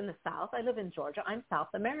I live in the South. I live in Georgia. I'm South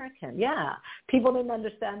American. Yeah. People didn't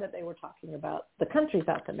understand that they were talking about the country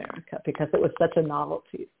South America because it was such a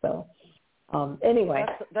novelty. So anyway.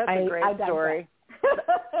 That's a great story.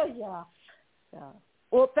 Yeah.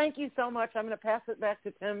 Well, thank you so much. I'm going to pass it back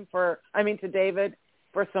to David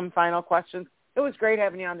for some final questions. It was great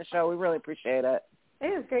having you on the show. We really appreciate it.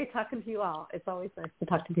 It was great talking to you all. It's always nice to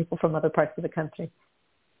talk to people from other parts of the country.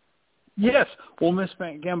 Yes. Well, Ms.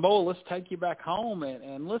 Gamboa, let's take you back home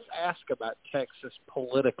and let's ask about Texas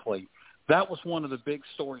politically. That was one of the big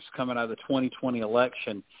stories coming out of the 2020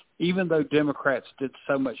 election. Even though Democrats did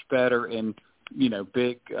so much better in,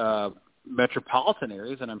 big metropolitan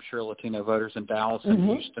areas, and I'm sure Latino voters in Dallas and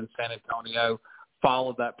Houston, San Antonio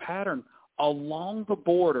followed that pattern. Along the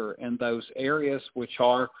border in those areas which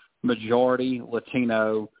are majority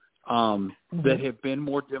Latino that have been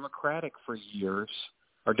more Democratic for years,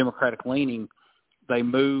 or Democratic leaning, they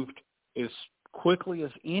moved as quickly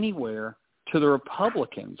as anywhere to the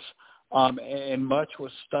Republicans. And much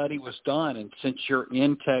study was done. And since you're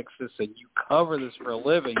in Texas and you cover this for a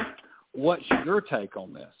living, what's your take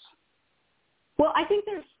on this? Well, I think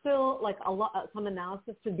there's still like some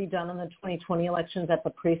analysis to be done on the 2020 elections at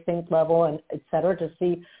the precinct level and et cetera to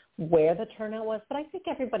see where the turnout was. But I think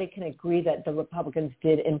everybody can agree that the Republicans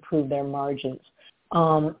did improve their margins.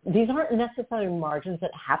 These aren't necessarily margins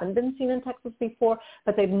that haven't been seen in Texas before,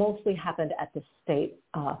 but they've mostly happened at the state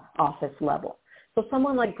office level. So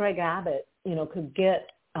someone like Greg Abbott, could get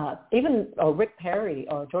or Rick Perry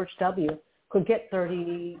or George W. could get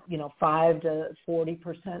 5 to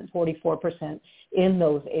 40%, 44% in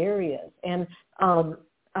those areas. And I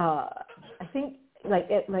think like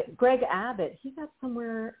Greg Abbott, he got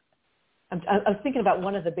somewhere. I was thinking about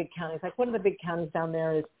one of the big counties. Like one of the big counties down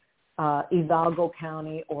there is Hidalgo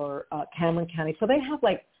County or Cameron County. So they have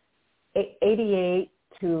like 88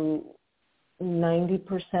 to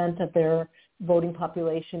 90% of their voting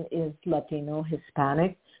population is Latino,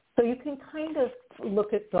 Hispanic. So you can kind of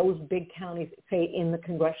look at those big counties, say in the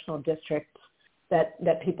congressional districts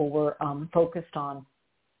that people were focused on,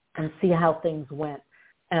 and see how things went,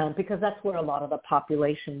 because that's where a lot of the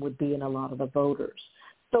population would be and a lot of the voters.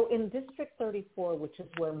 So in District 34, which is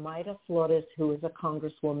where Mayra Flores, who is a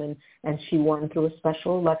congresswoman, and she won through a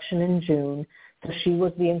special election in June, so she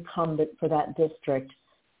was the incumbent for that district,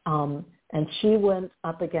 and she went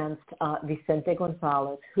up against Vicente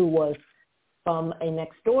Gonzalez, who was from a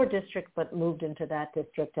next-door district but moved into that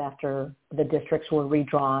district after the districts were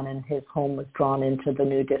redrawn and his home was drawn into the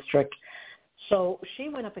new district. So she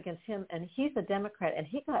went up against him, and he's a Democrat, and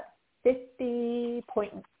he got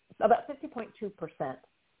about 50.2%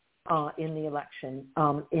 in the election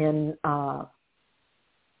in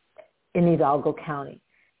Hidalgo County.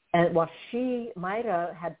 And while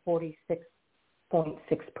Mayra had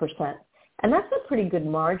 46.6%. And that's a pretty good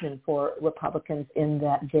margin for Republicans in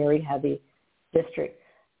that very heavy district.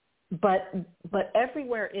 But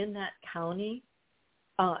everywhere in that county,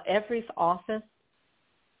 every office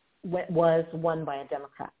was won by a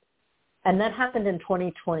Democrat. And that happened in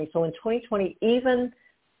 2020. So in 2020, even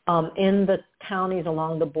in the counties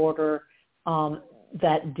along the border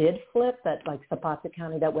that did flip, that like Zapata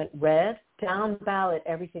County that went red, down ballot,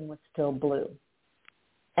 everything was still blue.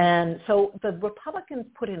 And so the Republicans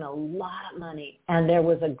put in a lot of money, and there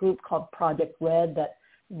was a group called Project Red that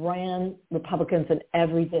ran Republicans in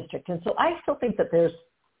every district. And so I still think that there's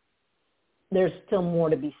still more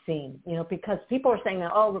to be seen, because people are saying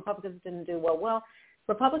that, Republicans didn't do well. Well,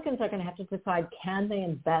 Republicans are going to have to decide, can they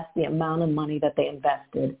invest the amount of money that they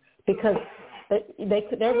invested? Because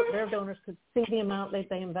their donors could see the amount that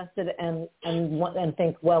they invested and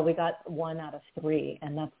think, well, we got 1 out of 3,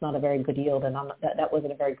 and that's not a very good yield, and that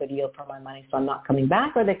wasn't a very good yield for my money, so I'm not coming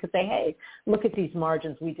back. Or they could say, hey, look at these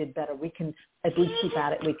margins, we did better. We can, if we keep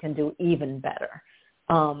at it, we can do even better.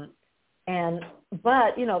 But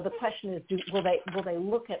the question is, will they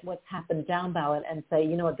look at what's happened down ballot and say,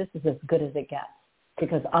 this is as good as it gets,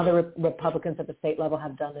 because other Republicans at the state level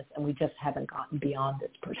have done this, and we just haven't gotten beyond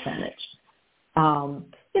this percentage.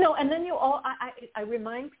 And then I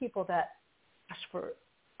remind people that,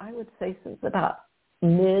 I would say since about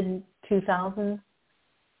mid-2000s,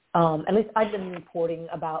 at least I've been reporting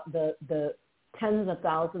about the tens of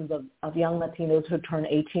thousands of young Latinos who turn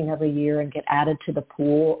 18 every year and get added to the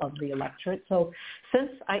pool of the electorate. So since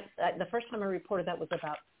the first time I reported that was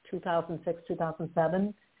about 2006,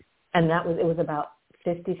 2007, and it was about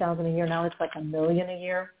 50,000 a year. Now it's like 1 million a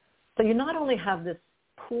year. So you not only have this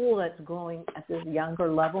pool that's growing at this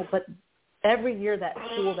younger level, but every year that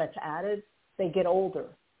pool that's added, they get older.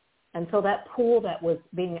 And so that pool that was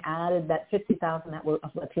being added, that 50,000 of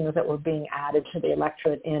Latinos that were being added to the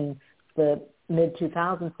electorate in the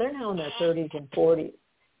mid-2000s, they're now in their 30s and 40s.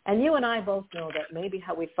 And you and I both know that maybe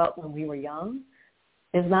how we felt when we were young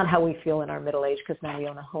is not how we feel in our middle age, because now we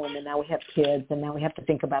own a home and now we have kids and now we have to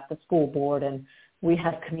think about the school board and we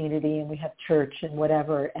have community and we have church and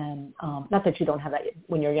whatever. And not that you don't have that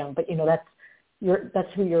when you're young, but,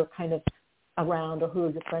 that's who you're kind of around or who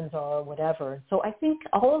your friends are or whatever. So I think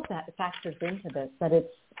all of that factors into this, that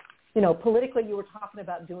it's, politically you were talking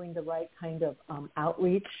about doing the right kind of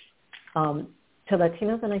outreach to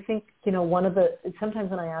Latinos. And I think,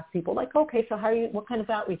 sometimes when I ask people like, okay, so what kind of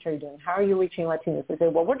outreach are you doing? How are you reaching Latinos? They say,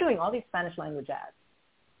 well, we're doing all these Spanish language ads.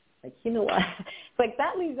 Like, what? It's like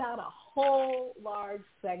that leaves out a whole large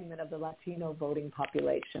segment of the Latino voting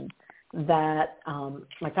population that,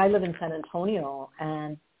 like I live in San Antonio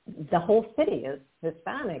and the whole city is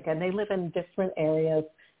Hispanic and they live in different areas.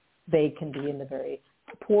 They can be in the very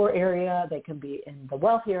poor area. They can be in the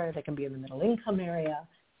wealthy area. They can be in the middle income area.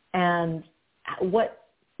 And how are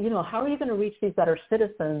you going to reach these that are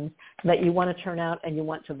citizens that you want to turn out and you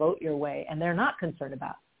want to vote your way? And they're not concerned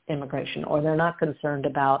about immigration, or they're not concerned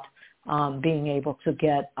about being able to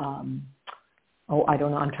get, I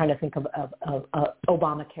don't know, I'm trying to think of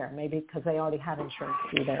Obamacare, maybe because they already have insurance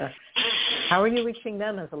through there. How are you reaching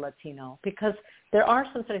them as a Latino? Because there are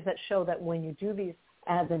some studies that show that when you do these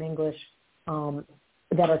ads in English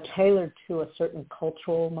that are tailored to a certain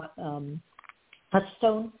cultural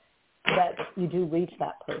touchstone, that you do reach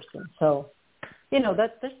that person. So,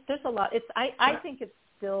 there's a lot. I think it's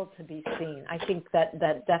still to be seen. I think that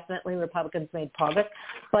definitely Republicans made progress,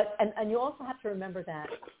 but and you also have to remember that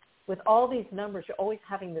with all these numbers, you're always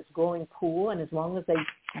having this growing pool, and as long as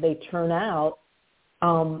they turn out,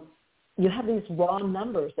 you have these raw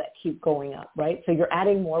numbers that keep going up, right? So you're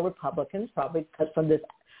adding more Republicans, probably because from this,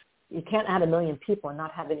 you can't add 1 million people and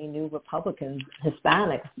not have any new Republicans,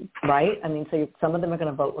 Hispanics, right? I mean, so some of them are going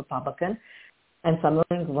to vote Republican, and some of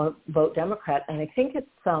them will vote Democrat. And I think it's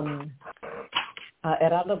Heraldo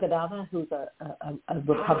Gadava, who's a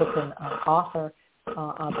Republican author,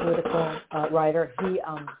 a political writer. He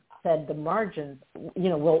said the margins,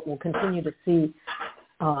 we'll continue to see,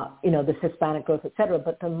 this Hispanic growth, et cetera,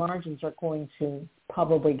 but the margins are going to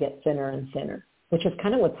probably get thinner and thinner, which is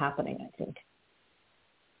kind of what's happening, I think.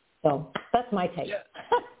 So that's my take. Yeah.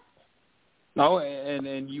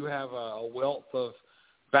 And you have a wealth of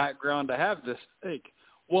background to have this take.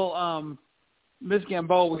 Well, Ms.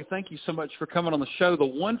 Gamboa, we thank you so much for coming on the show. The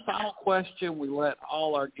one final question we let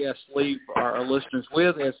all our guests leave our listeners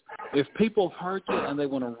with is, if people have heard you and they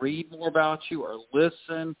want to read more about you or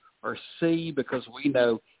listen or see, because we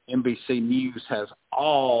know NBC News has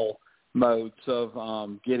all modes of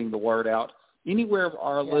getting the word out, anywhere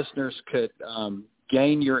our listeners could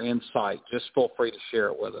gain your insight, just feel free to share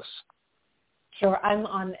it with us. Sure. I'm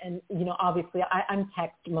on, and obviously I'm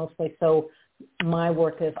text mostly, so my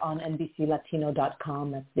work is on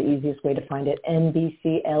NBCLatino.com. That's the easiest way to find it,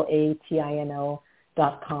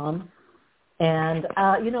 NBCLatino.com. And,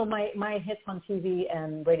 my hits on TV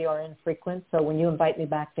and radio are infrequent, so when you invite me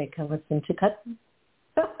back, they can listen to cuts.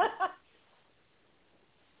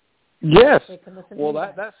 Yes. Well,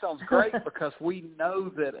 that sounds great, because we know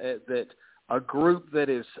that a group that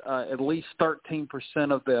is at least 13%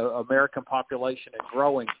 of the American population and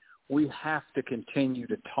growing, we have to continue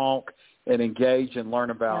to talk and engage and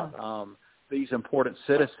learn about these important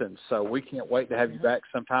citizens. So we can't wait to have you back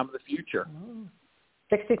sometime in the future.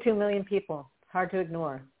 62 million people. It's hard to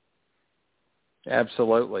ignore.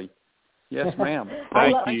 Absolutely. Yes, ma'am.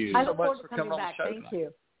 Thank you. I look forward to coming back. Thank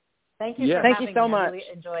you. Thank you for having me. So much. I really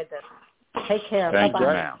enjoyed this. Take care. Thank Bye-bye.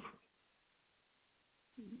 you, ma'am.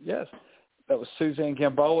 Yes. That was Suzanne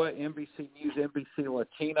Gamboa, NBC News, NBC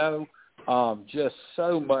Latino. Just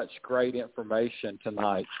so much great information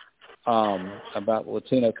tonight about the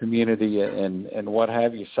Latino community and what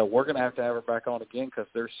have you. So we're going to have her back on again because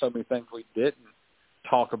there's so many things we didn't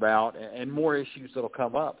talk about and more issues that will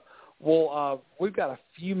come up. Well, we've got a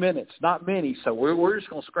few minutes, not many, so we're just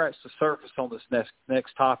going to scratch the surface on this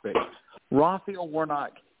next topic. Raphael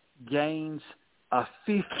Warnock gains a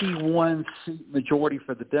 51-seat majority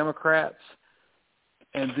for the Democrats,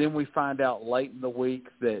 and then we find out late in the week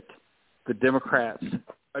that the Democrats,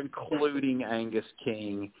 including Angus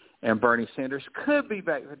King and Bernie Sanders, could be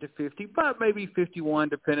back to 50, but maybe 51,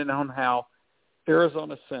 depending on how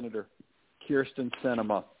Arizona Senator Kyrsten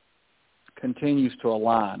Sinema continues to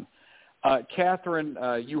align. Catherine,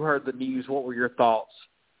 you heard the news. What were your thoughts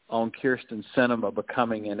on Kyrsten Sinema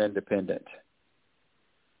becoming an independent?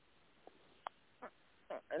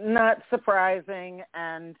 Not surprising,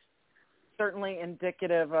 and certainly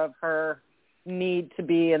indicative of her need to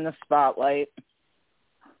be in the spotlight.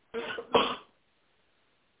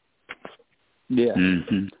 Yeah.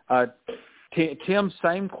 Mm-hmm. Tim,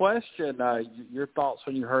 same question. Your thoughts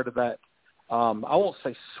when you heard of that? I won't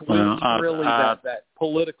say sweet, that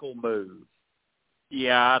political move.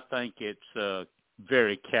 Yeah, I think it's a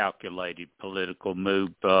very calculated political move,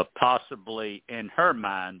 possibly in her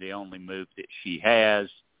mind the only move that she has.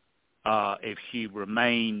 If she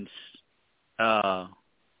remains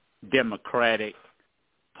Democratic,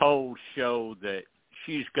 polls show that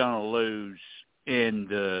she's going to lose in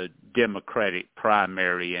the Democratic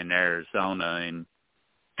primary in Arizona in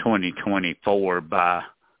 2024 by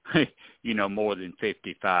more than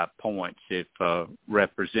 55 points if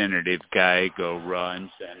Representative Gallego runs,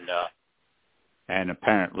 and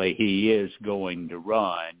apparently he is going to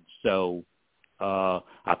run. So I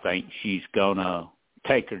think she's going to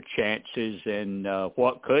take her chances in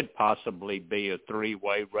what could possibly be a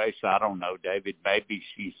three-way race. I don't know, David. Maybe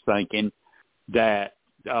she's thinking that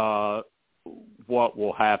what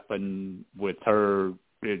will happen with her,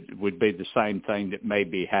 it would be the same thing that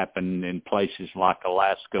maybe happened in places like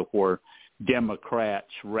Alaska where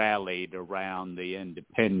Democrats rallied around the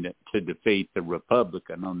independent to defeat the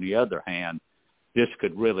Republican. On the other hand, this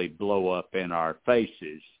could really blow up in our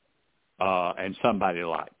faces, and somebody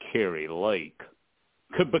like Carrie Lake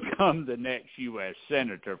could become the next U.S.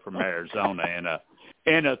 Senator from Arizona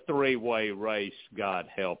in a three-way race, God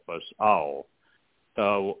help us all.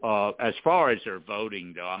 So as far as her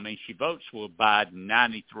voting, though, I mean, she votes with Biden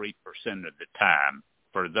 93% of the time.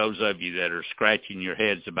 For those of you that are scratching your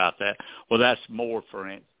heads about that, well, that's more, for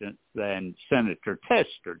instance, than Senator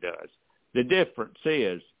Tester does. The difference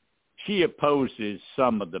is she opposes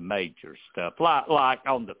some of the major stuff, like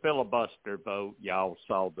on the filibuster vote. Y'all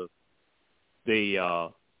saw the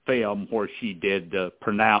film where she did the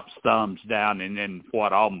pronounced thumbs down and then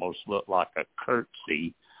what almost looked like a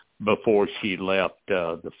curtsy before she left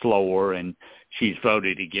the floor, and she's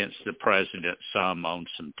voted against the president some on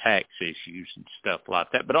some tax issues and stuff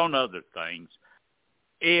like that. But on other things,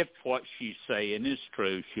 if what she's saying is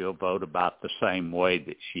true, she'll vote about the same way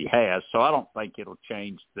that she has. So I don't think it'll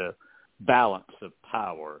change the balance of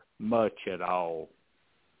power much at all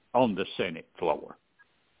on the Senate floor.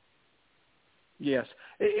 Yes.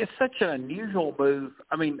 It's such an unusual move.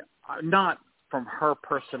 I mean, not from her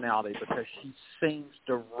personality, because she seems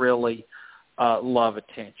to really love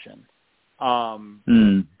attention.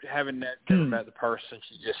 Having never met the person,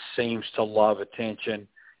 she just seems to love attention,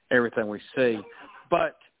 everything we see.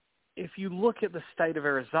 But if you look at the state of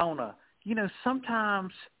Arizona,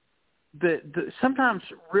 sometimes sometimes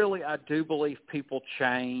really I do believe people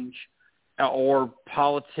change or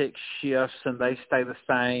politics shifts and they stay the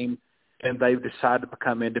same and they've decided to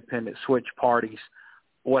become independent, switch parties,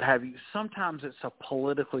 what have you. Sometimes it's a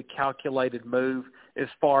politically calculated move as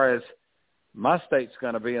far as my state's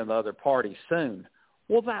going to be in the other party soon.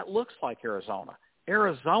 Well, that looks like Arizona.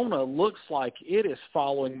 Arizona looks like it is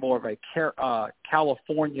following more of a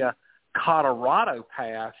California-Colorado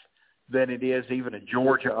path than it is even a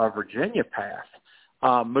Georgia or Virginia path,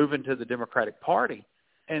 moving to the Democratic Party.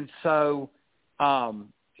 And so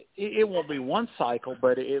it won't be one cycle,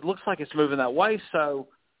 but it looks like it's moving that way. So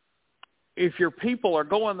if your people are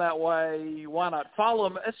going that way, why not follow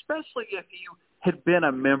them, especially if you had been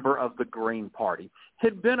a member of the Green Party,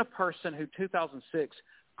 had been a person who 2006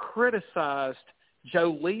 criticized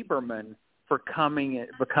Joe Lieberman for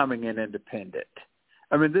becoming an independent.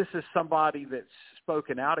 I mean, this is somebody that's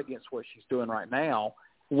spoken out against what she's doing right now.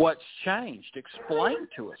 What's changed? Explain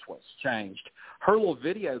to us what's changed. Her little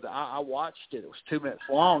video that I watched it was 2 minutes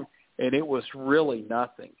long, and it was really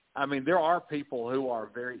nothing. I mean, there are people who are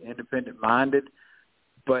very independent-minded,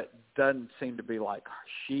 but doesn't seem to be like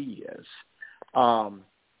she is.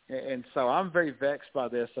 And so I'm very vexed by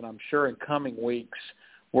this, and I'm sure in coming weeks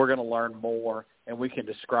we're going to learn more and we can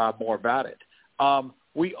describe more about it.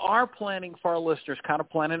 We are planning for our listeners, kind of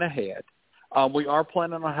planning ahead. We are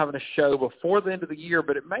planning on having a show before the end of the year,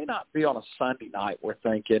 but it may not be on a Sunday night, we're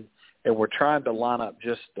thinking, and we're trying to line up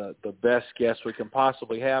just the best guests we can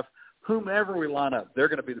possibly have. Whomever we line up, they're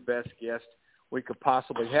going to be the best guest we could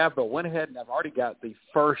possibly have. But went ahead and I've already got the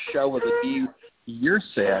first show of the new year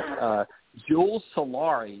set. Jules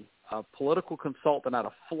Solari, a political consultant out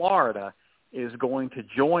of Florida, is going to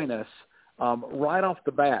join us right off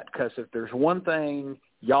the bat, because if there's one thing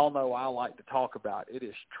y'all know I like to talk about, it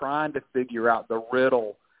is trying to figure out the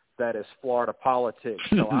riddle that is Florida politics.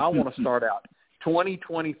 So I want to start out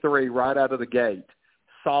 2023 right out of the gate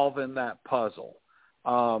solving that puzzle.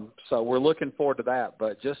 So we're looking forward to that.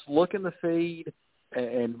 But just look in the feed,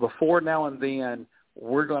 and before now and then,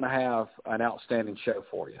 we're going to have an outstanding show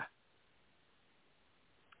for you.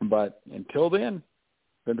 But until then,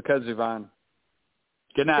 been the Kudzu Vine.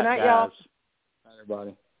 Good night, guys. Y'all. Night,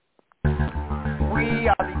 everybody. We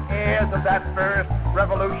are the heirs of that first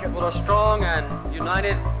revolution. Will a strong and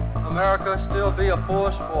united America still be a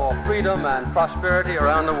force for freedom and prosperity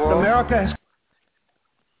around the world? America has